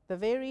 the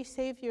very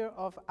Savior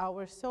of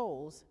our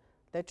souls,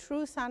 the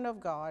true Son of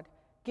God,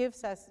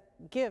 gives us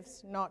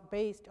gifts not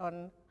based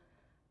on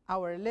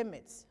our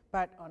limits,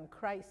 but on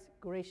Christ's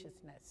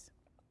graciousness.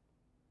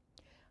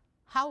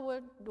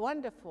 How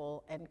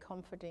wonderful and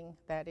comforting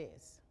that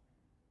is.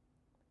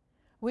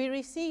 We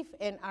receive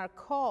and are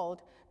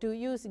called to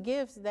use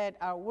gifts that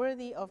are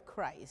worthy of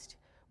Christ.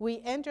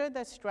 We enter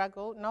the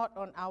struggle not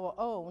on our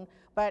own,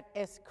 but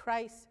as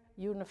Christ's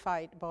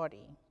unified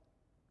body.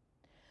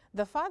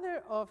 The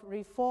father of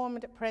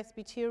Reformed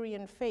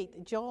Presbyterian faith,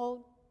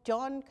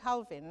 John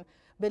Calvin,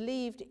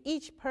 believed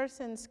each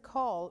person's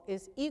call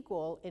is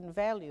equal in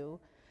value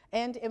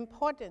and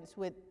importance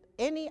with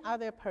any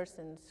other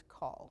person's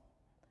call.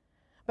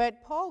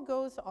 But Paul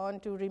goes on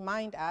to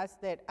remind us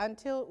that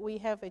until we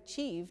have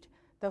achieved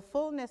the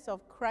fullness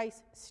of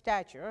Christ's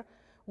stature,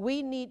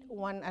 we need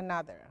one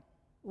another.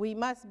 We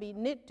must be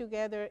knit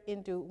together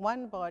into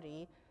one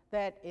body,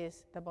 that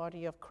is the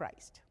body of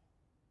Christ.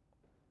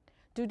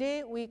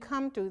 Today we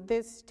come to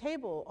this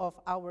table of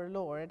our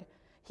Lord,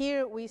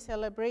 Here we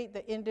celebrate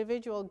the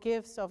individual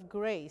gifts of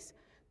grace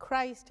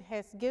Christ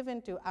has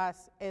given to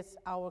us as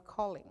our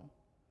calling.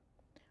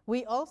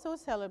 We also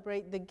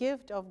celebrate the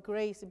gift of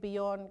grace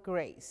beyond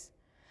grace,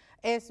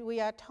 as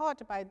we are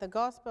taught by the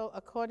Gospel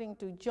according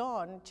to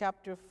John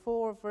chapter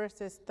 4,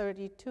 verses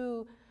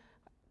 32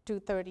 to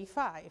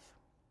 35.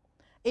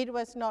 It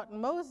was not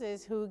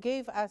Moses who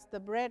gave us the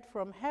bread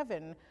from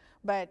heaven,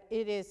 but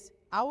it is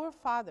our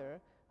Father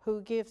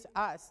who gives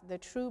us the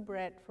true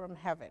bread from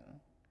heaven.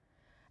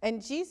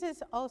 And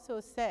Jesus also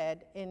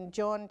said in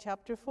John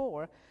chapter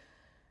 4,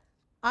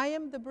 I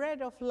am the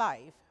bread of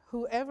life.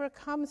 Whoever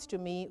comes to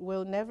me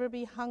will never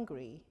be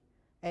hungry,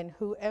 and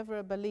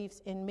whoever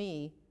believes in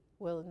me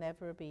will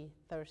never be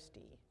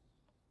thirsty.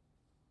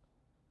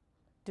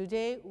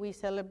 Today we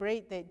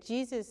celebrate that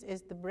Jesus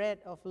is the bread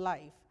of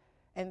life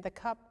and the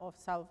cup of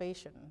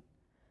salvation,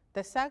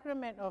 the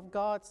sacrament of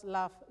God's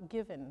love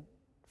given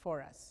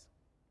for us.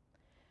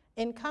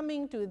 In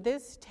coming to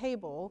this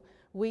table,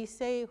 we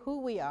say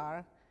who we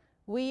are.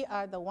 We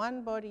are the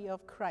one body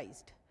of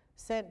Christ,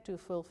 sent to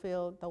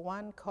fulfill the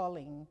one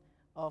calling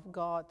of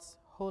God's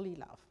holy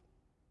love.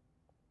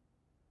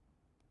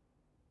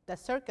 The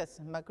Circus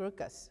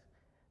Magrucus,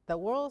 the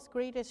world's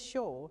greatest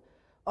show,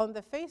 on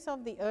the face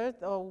of the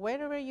earth or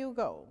wherever you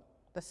go.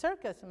 The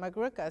Circus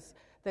Magrucus,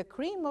 the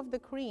cream of the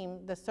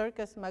cream, the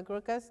Circus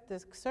Magrucus,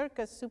 the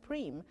Circus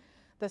Supreme,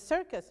 the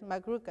Circus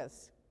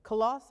Magrucus,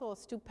 colossal,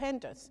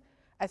 stupendous,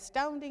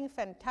 astounding,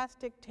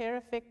 fantastic,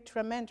 terrific,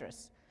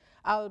 tremendous.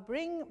 I'll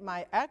bring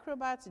my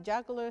acrobats,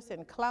 jugglers,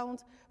 and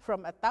clowns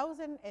from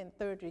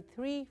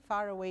 1,033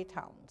 faraway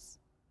towns.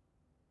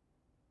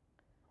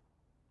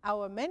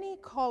 Our many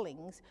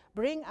callings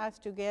bring us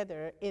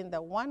together in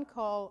the one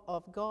call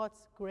of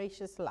God's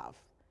gracious love,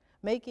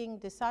 making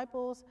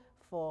disciples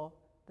for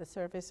the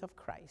service of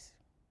Christ.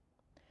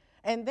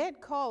 And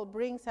that call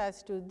brings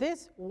us to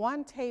this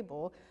one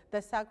table,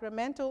 the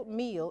sacramental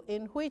meal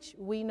in which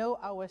we know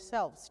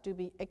ourselves to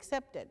be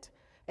accepted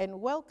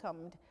and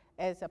welcomed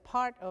as a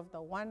part of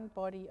the one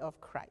body of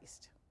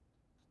Christ.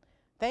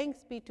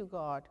 Thanks be to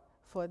God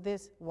for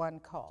this one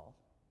call.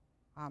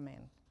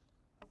 Amen.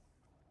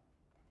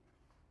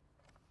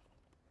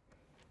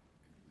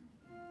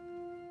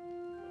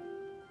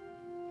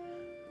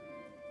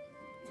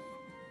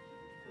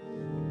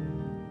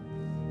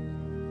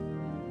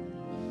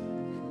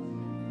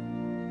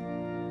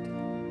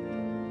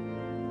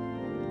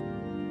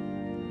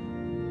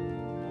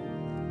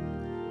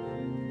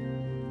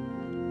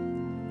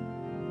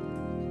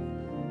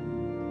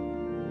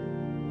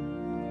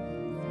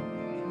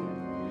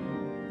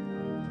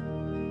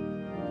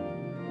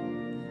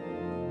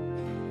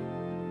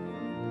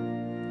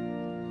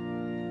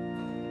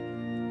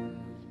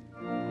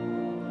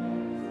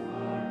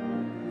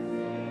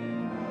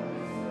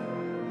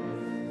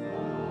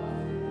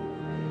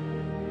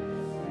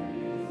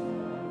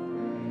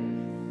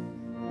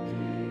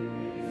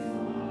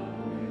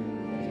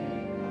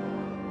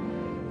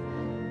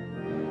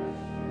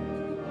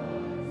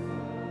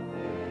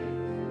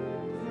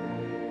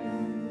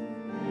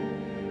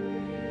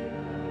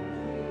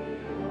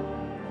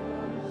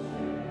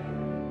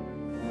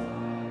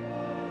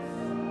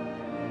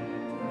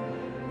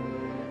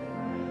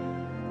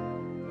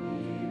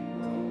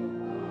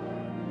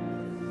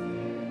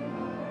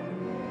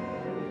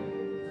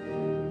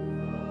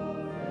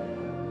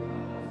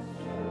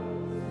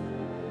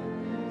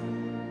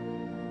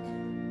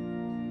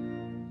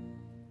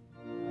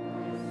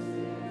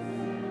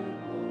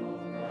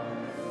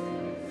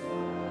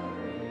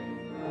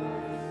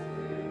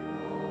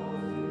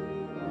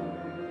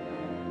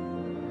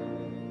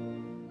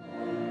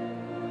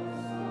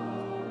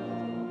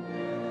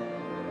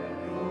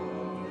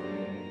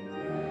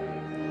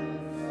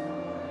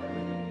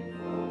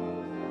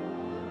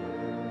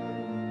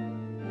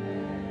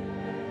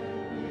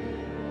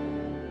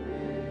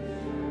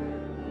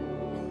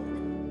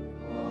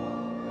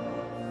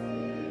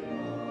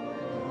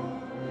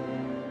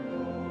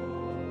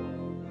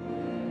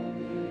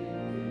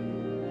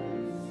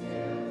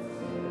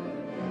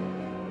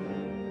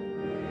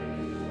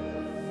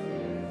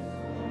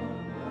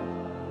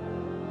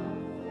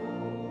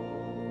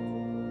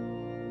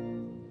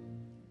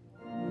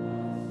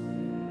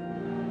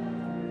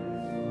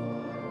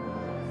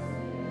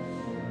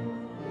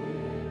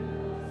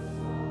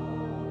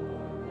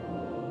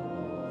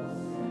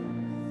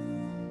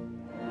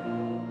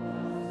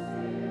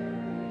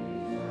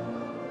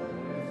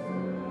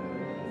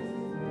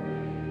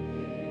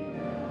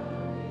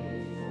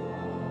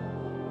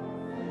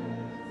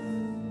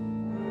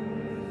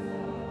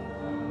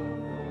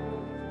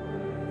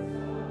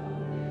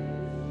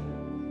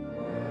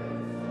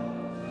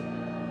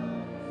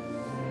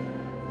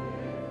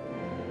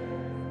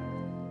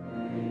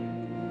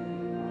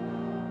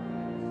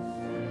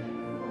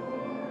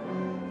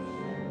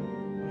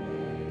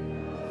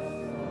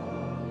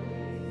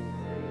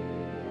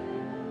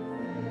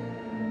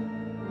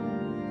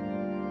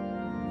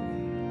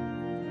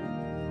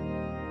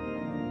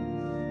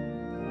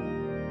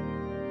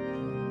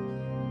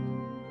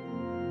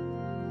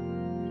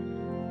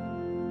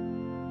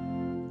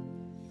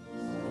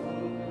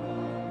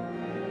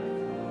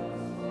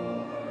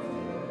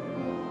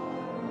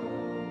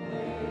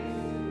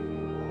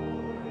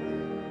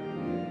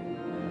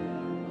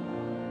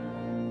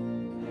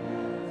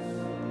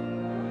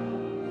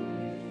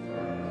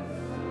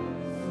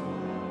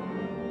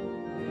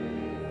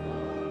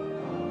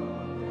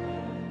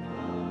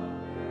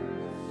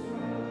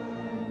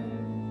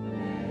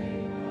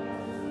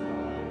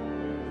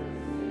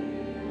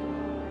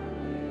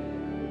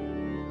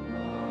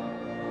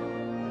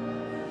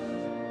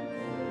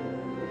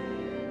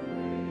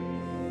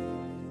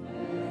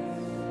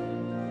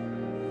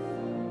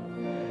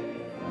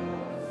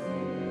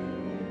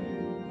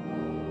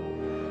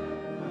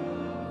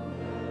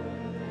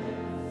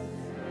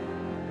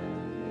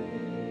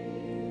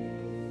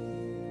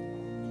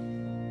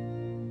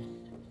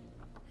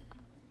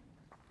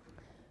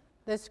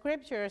 The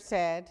scripture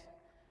said,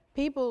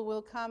 people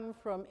will come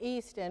from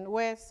east and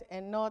west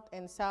and north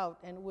and south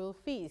and will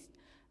feast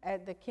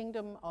at the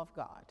kingdom of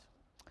God.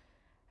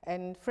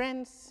 And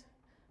friends,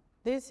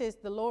 this is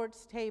the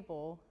Lord's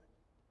table,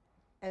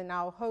 and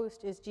our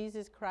host is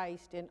Jesus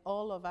Christ, and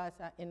all of us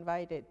are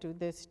invited to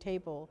this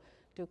table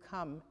to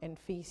come and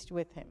feast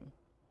with him.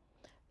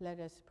 Let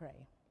us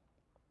pray.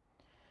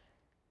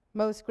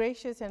 Most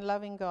gracious and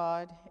loving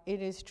God,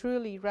 it is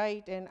truly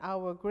right and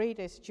our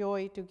greatest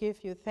joy to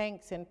give you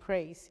thanks and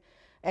praise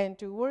and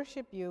to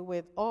worship you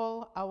with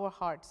all our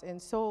hearts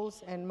and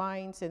souls and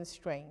minds and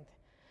strength.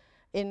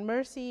 In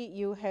mercy,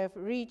 you have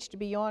reached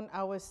beyond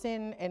our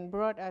sin and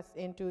brought us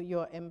into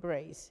your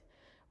embrace.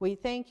 We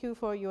thank you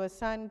for your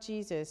Son,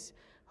 Jesus,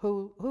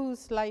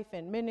 whose life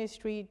and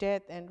ministry,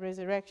 death, and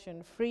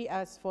resurrection free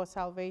us for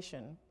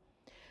salvation.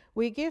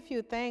 We give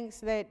you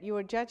thanks that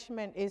your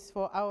judgment is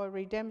for our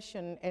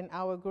redemption and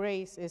our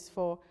grace is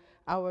for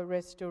our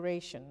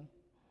restoration.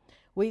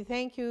 We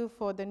thank you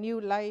for the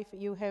new life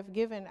you have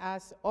given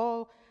us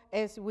all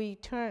as we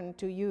turn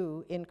to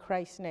you in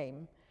Christ's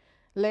name.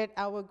 Let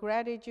our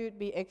gratitude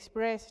be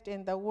expressed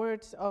in the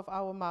words of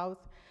our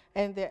mouth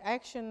and the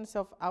actions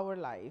of our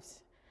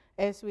lives.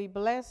 As we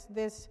bless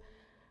this,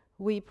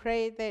 we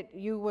pray that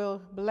you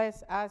will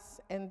bless us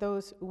and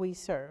those we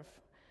serve.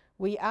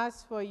 We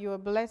ask for your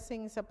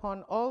blessings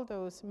upon all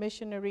those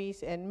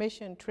missionaries and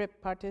mission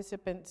trip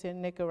participants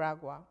in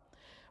Nicaragua.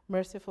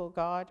 Merciful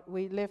God,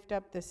 we lift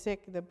up the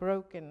sick, the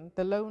broken,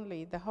 the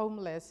lonely, the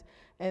homeless,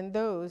 and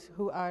those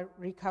who are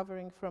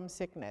recovering from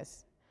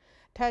sickness.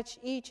 Touch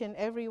each and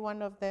every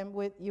one of them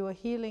with your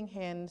healing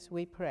hands,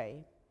 we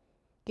pray.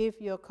 Give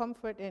your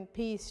comfort and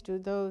peace to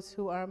those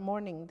who are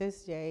mourning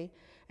this day,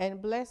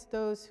 and bless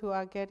those who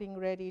are getting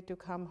ready to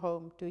come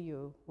home to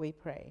you, we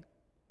pray.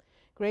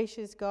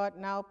 Gracious God,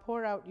 now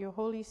pour out your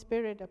Holy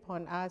Spirit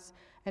upon us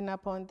and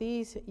upon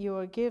these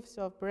your gifts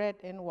of bread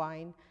and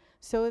wine,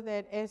 so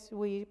that as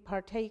we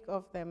partake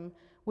of them,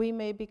 we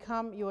may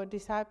become your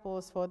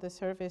disciples for the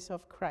service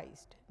of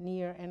Christ,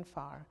 near and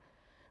far.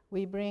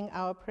 We bring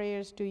our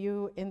prayers to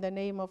you in the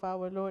name of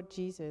our Lord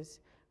Jesus,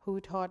 who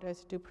taught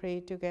us to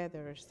pray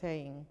together,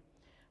 saying,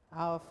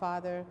 Our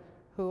Father,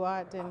 who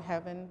art in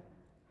heaven,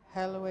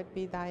 hallowed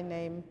be thy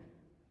name.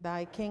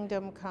 Thy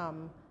kingdom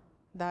come,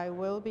 thy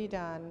will be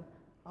done,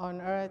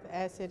 on earth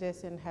as it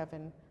is in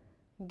heaven.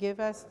 Give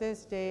us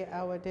this day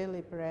our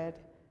daily bread,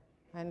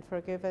 and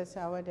forgive us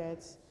our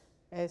debts,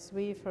 as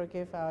we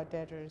forgive our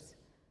debtors.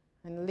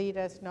 And lead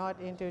us not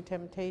into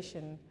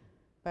temptation,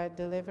 but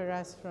deliver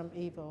us from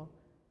evil.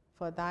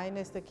 For thine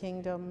is the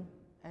kingdom,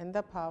 and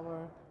the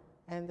power,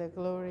 and the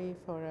glory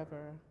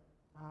forever.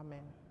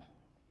 Amen.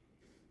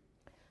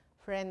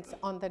 Friends,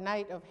 on the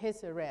night of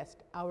his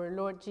arrest, our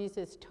Lord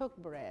Jesus took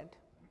bread.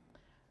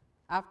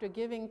 After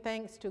giving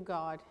thanks to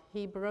God,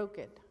 he broke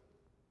it.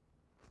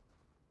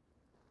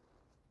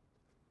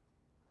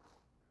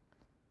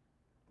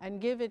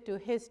 And gave it to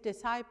his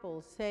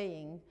disciples,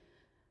 saying,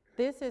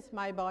 This is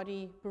my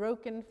body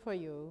broken for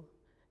you.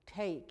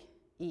 Take,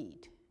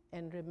 eat,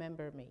 and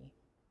remember me.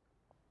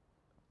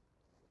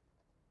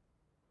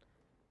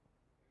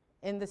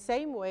 In the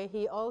same way,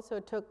 he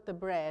also took the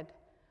bread,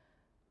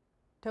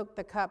 took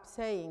the cup,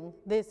 saying,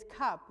 This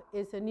cup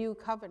is a new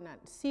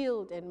covenant,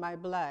 sealed in my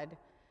blood,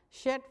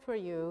 shed for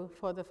you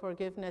for the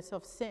forgiveness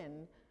of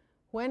sin.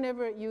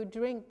 Whenever you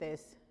drink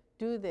this,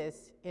 do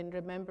this in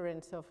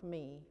remembrance of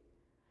me.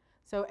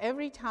 So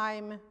every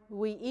time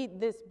we eat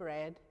this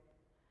bread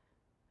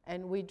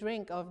and we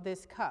drink of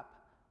this cup,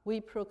 we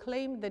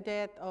proclaim the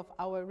death of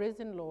our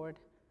risen Lord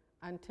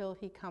until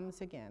he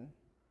comes again,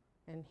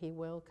 and he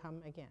will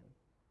come again.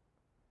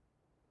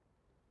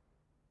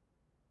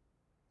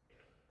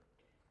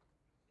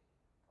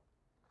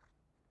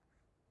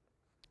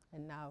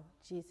 And now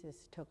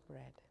Jesus took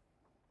bread.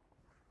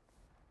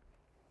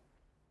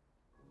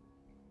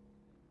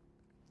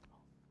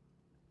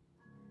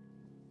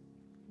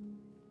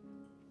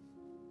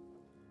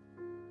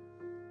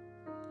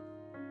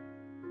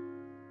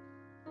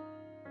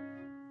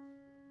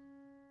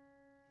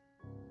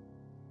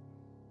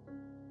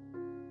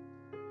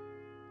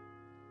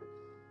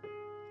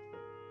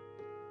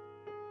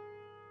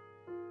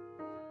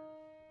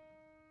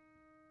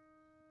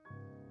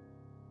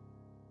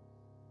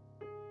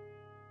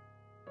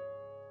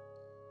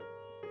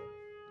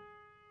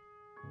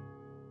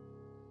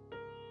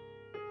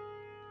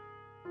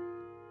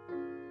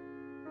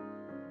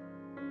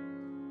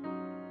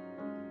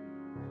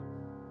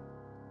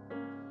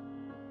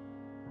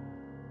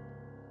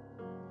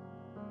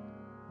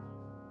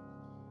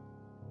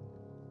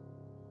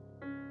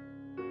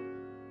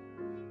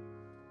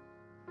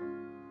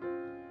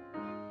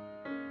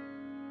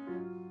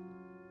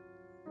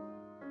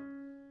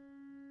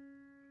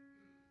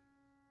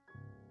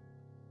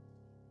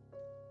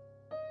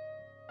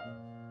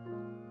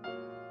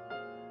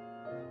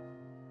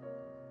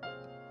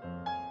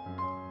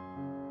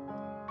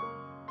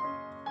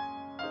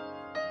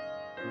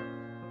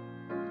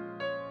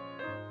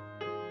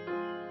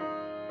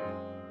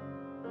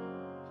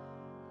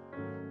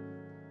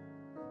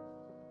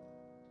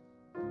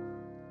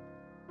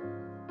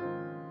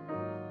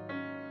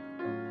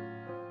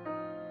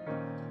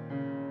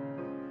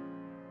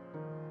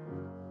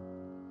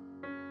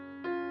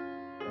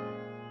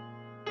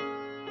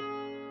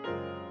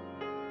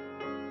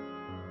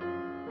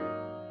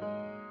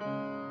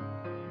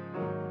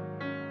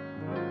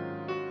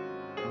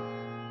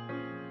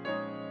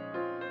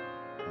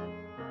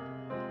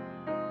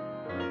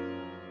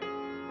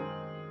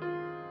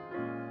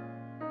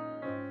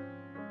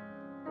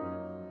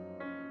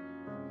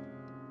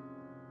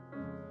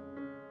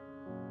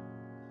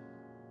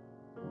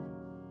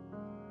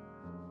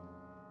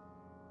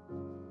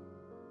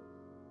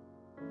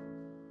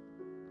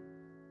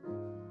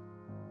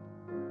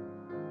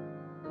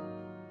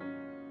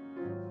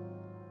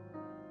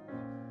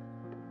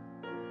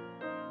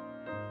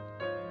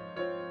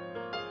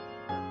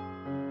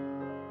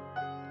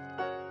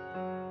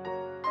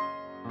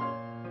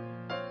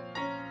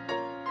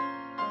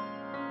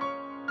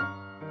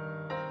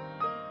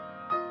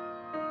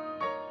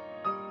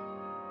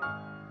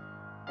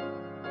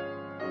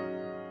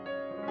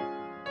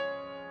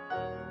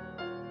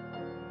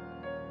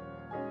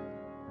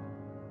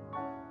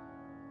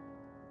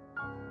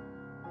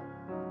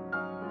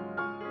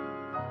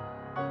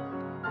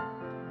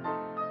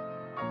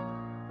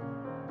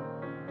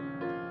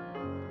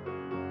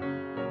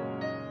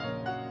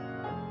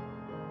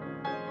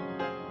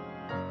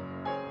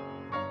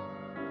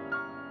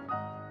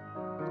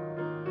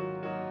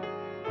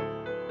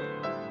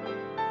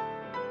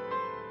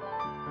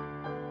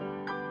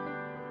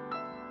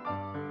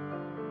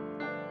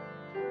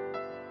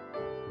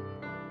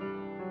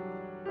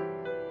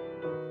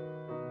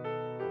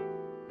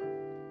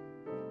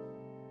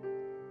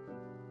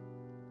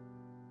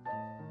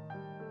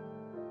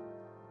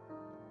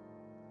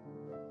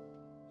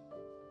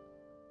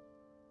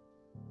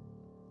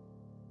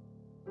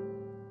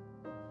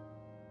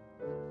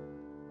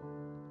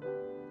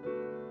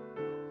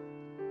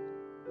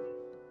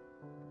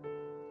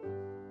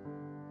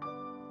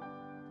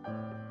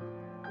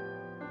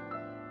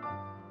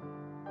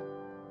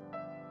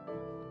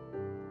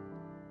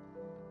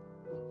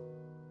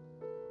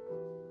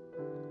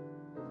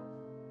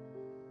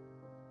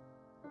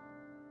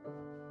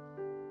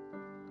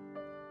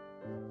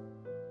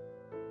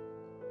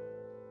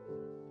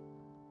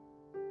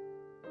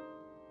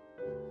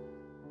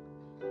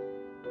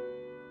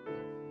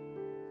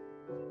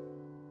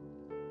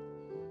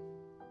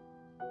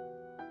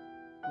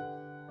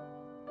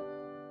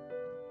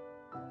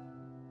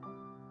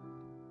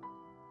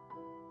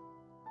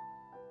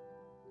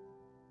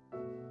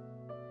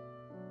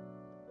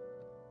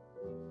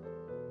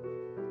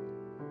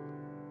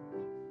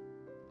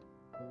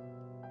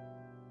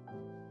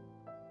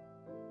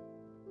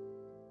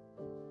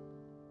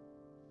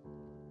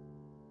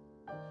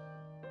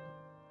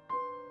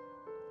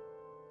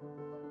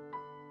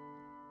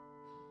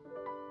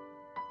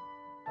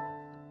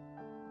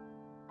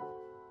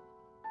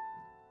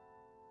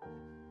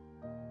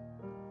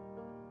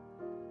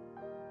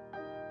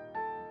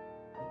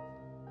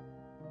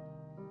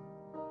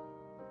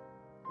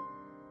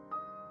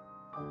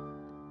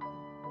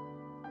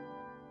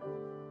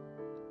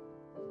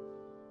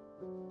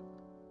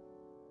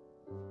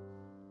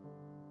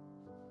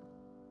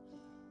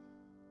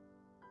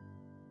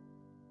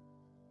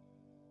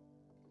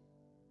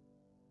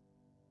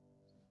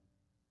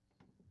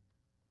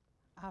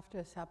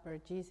 After supper,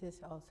 Jesus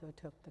also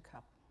took the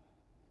cup.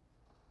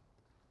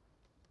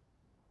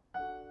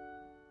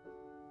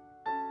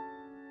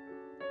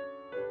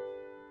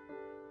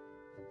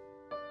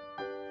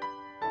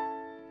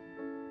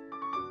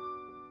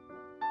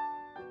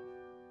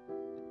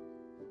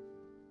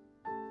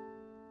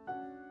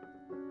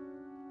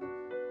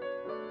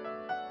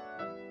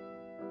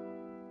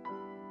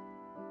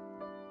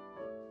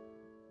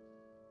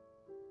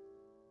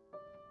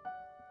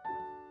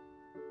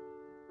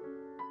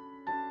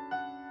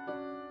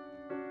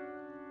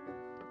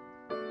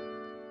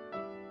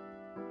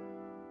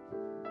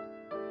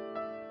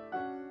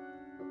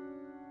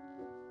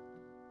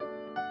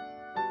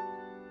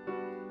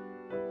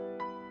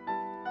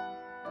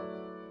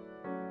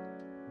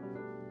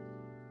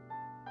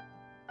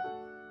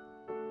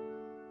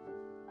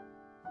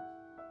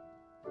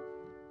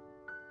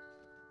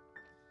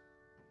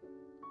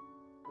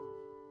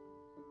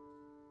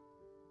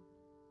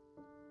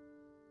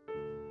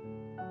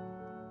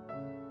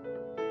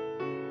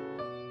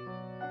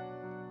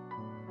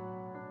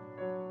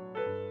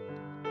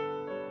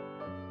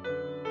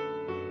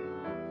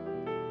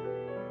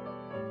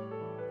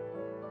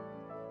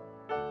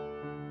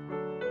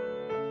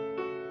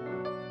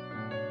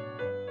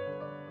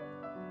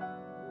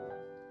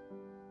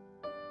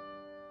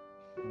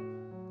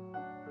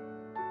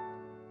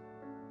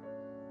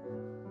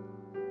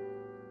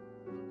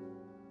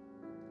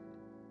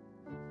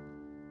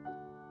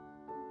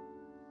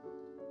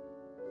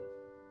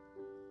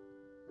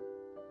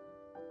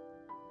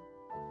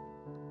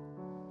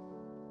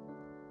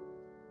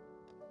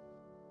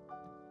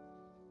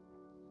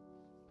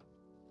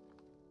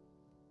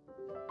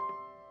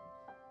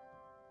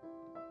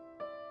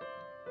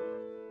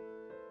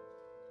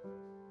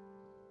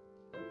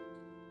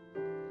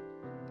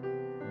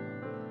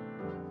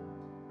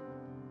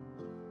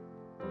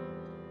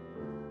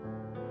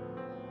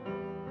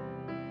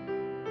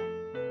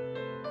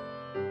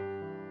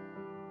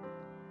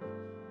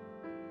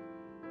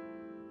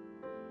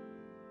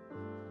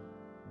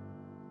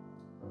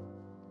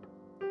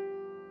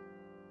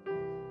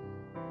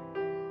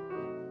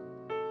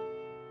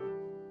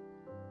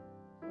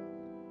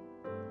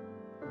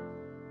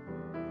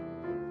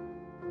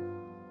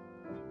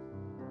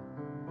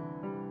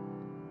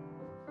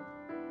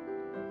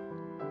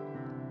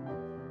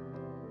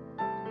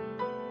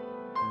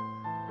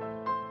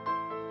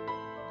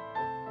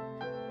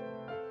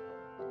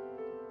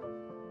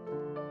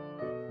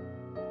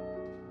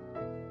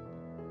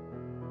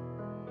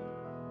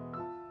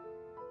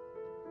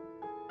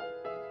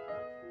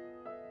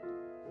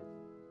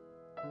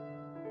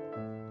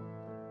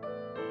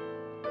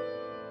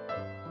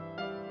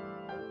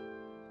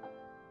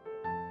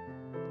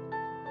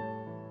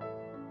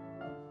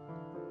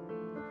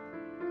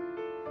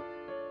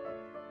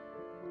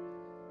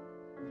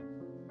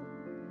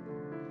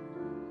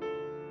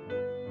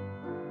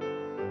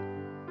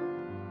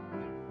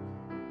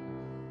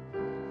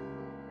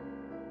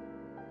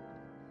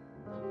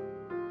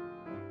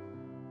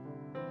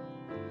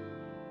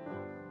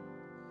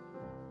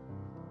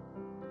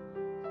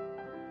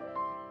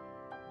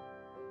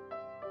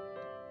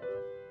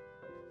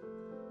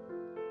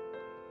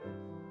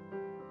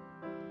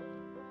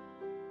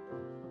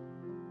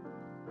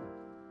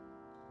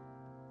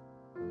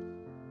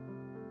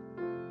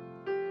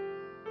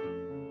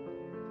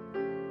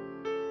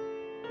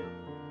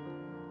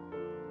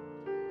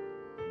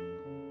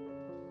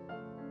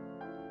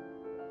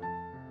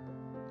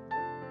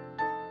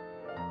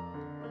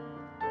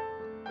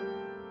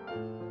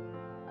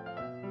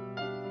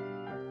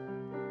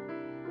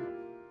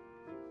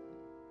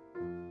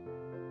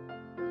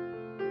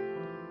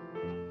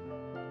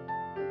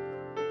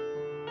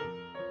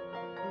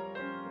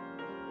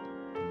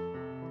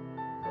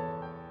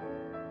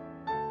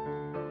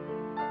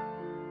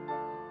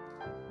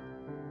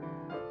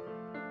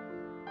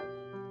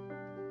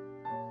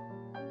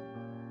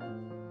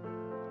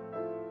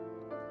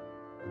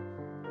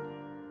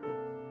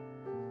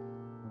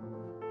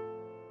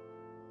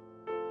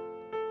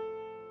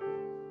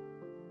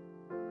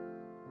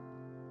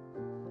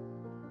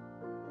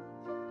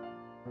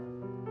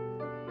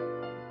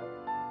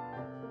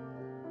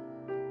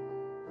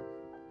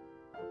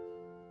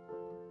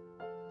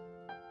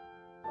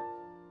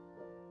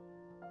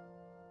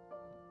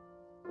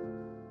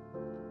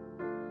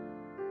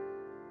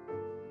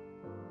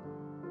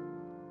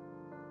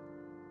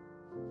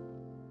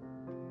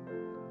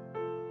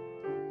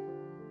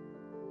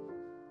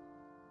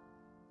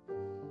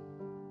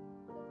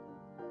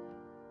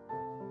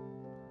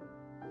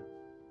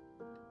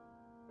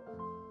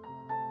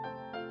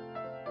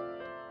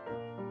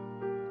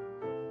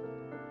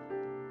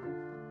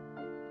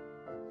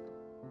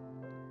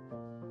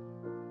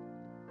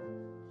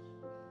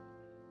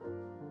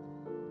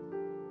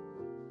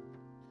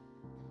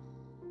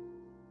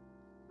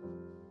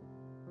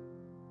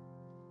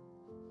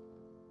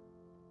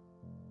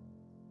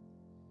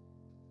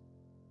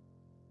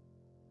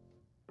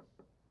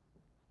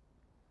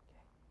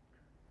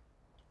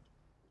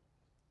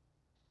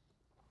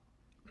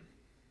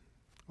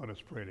 Let us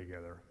pray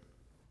together.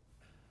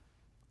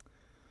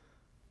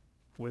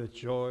 With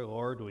joy,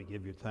 Lord, we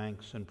give you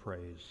thanks and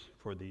praise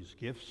for these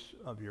gifts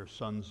of your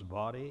Son's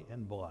body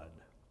and blood.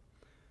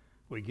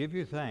 We give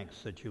you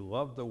thanks that you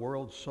loved the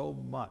world so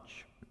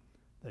much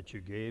that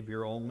you gave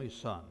your only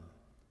Son,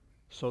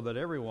 so that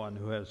everyone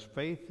who has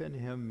faith in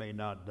him may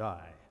not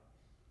die,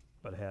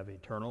 but have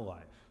eternal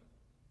life.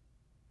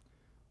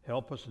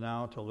 Help us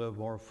now to live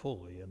more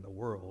fully in the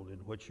world in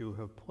which you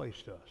have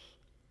placed us,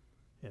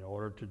 in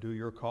order to do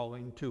your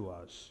calling to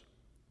us.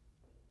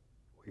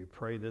 We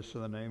pray this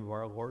in the name of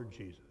our Lord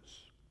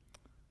Jesus.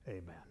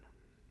 Amen.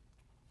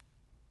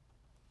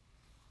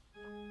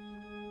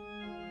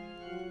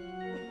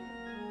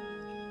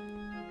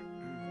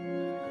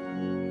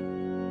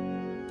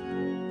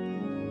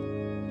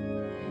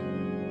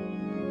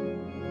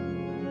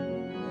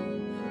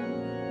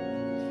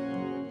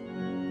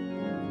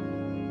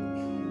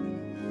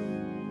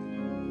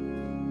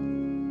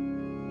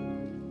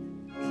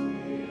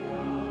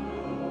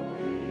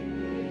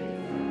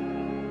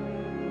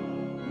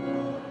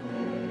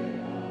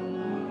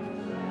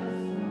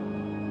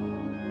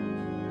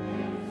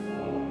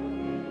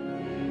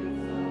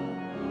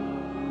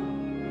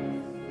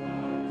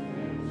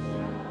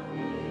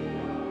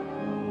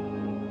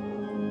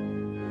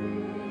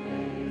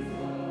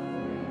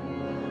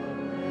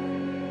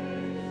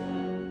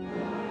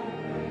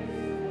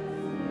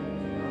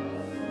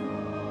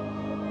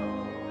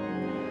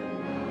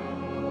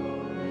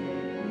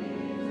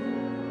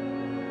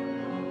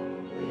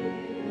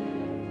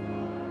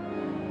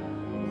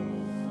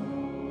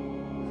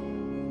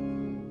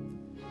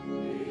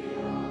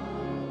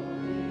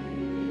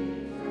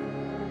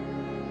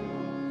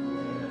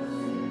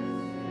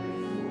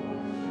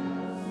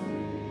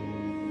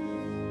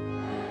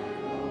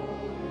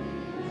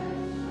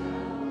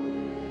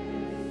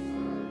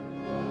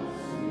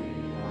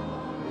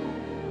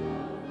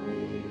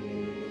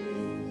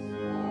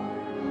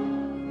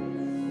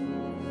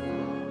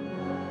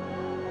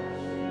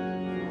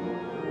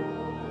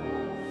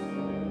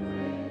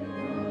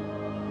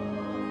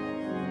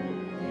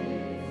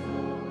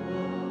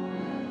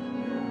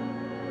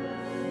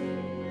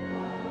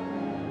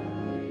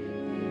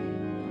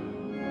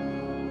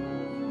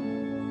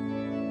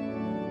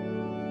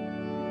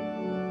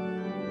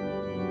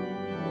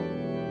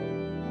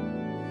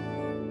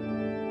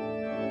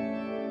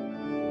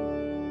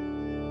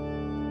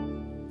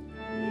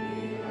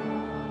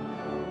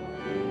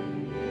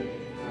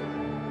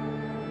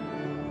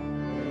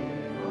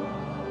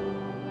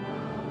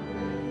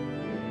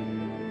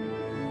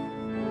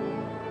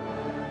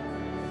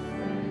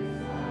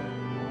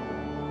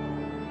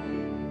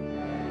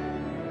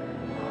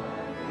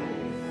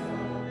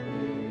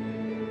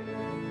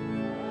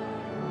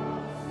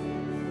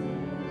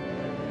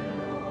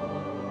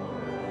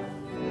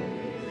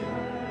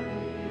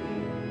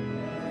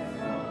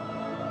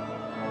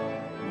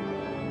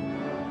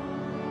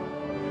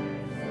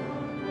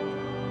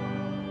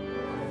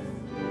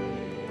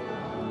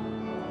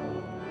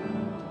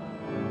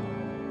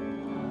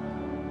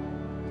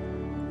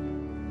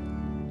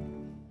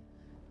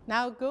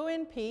 Now go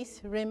in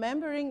peace,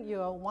 remembering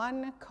your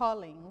one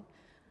calling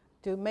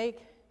to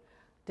make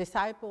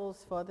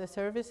disciples for the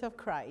service of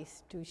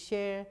Christ, to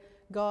share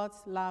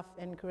God's love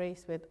and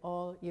grace with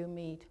all you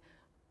meet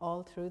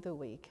all through the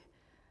week.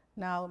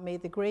 Now may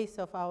the grace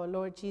of our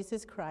Lord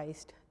Jesus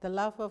Christ, the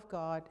love of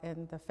God,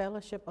 and the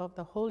fellowship of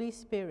the Holy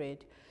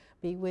Spirit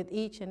be with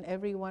each and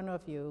every one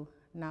of you,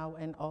 now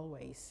and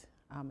always.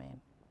 Amen.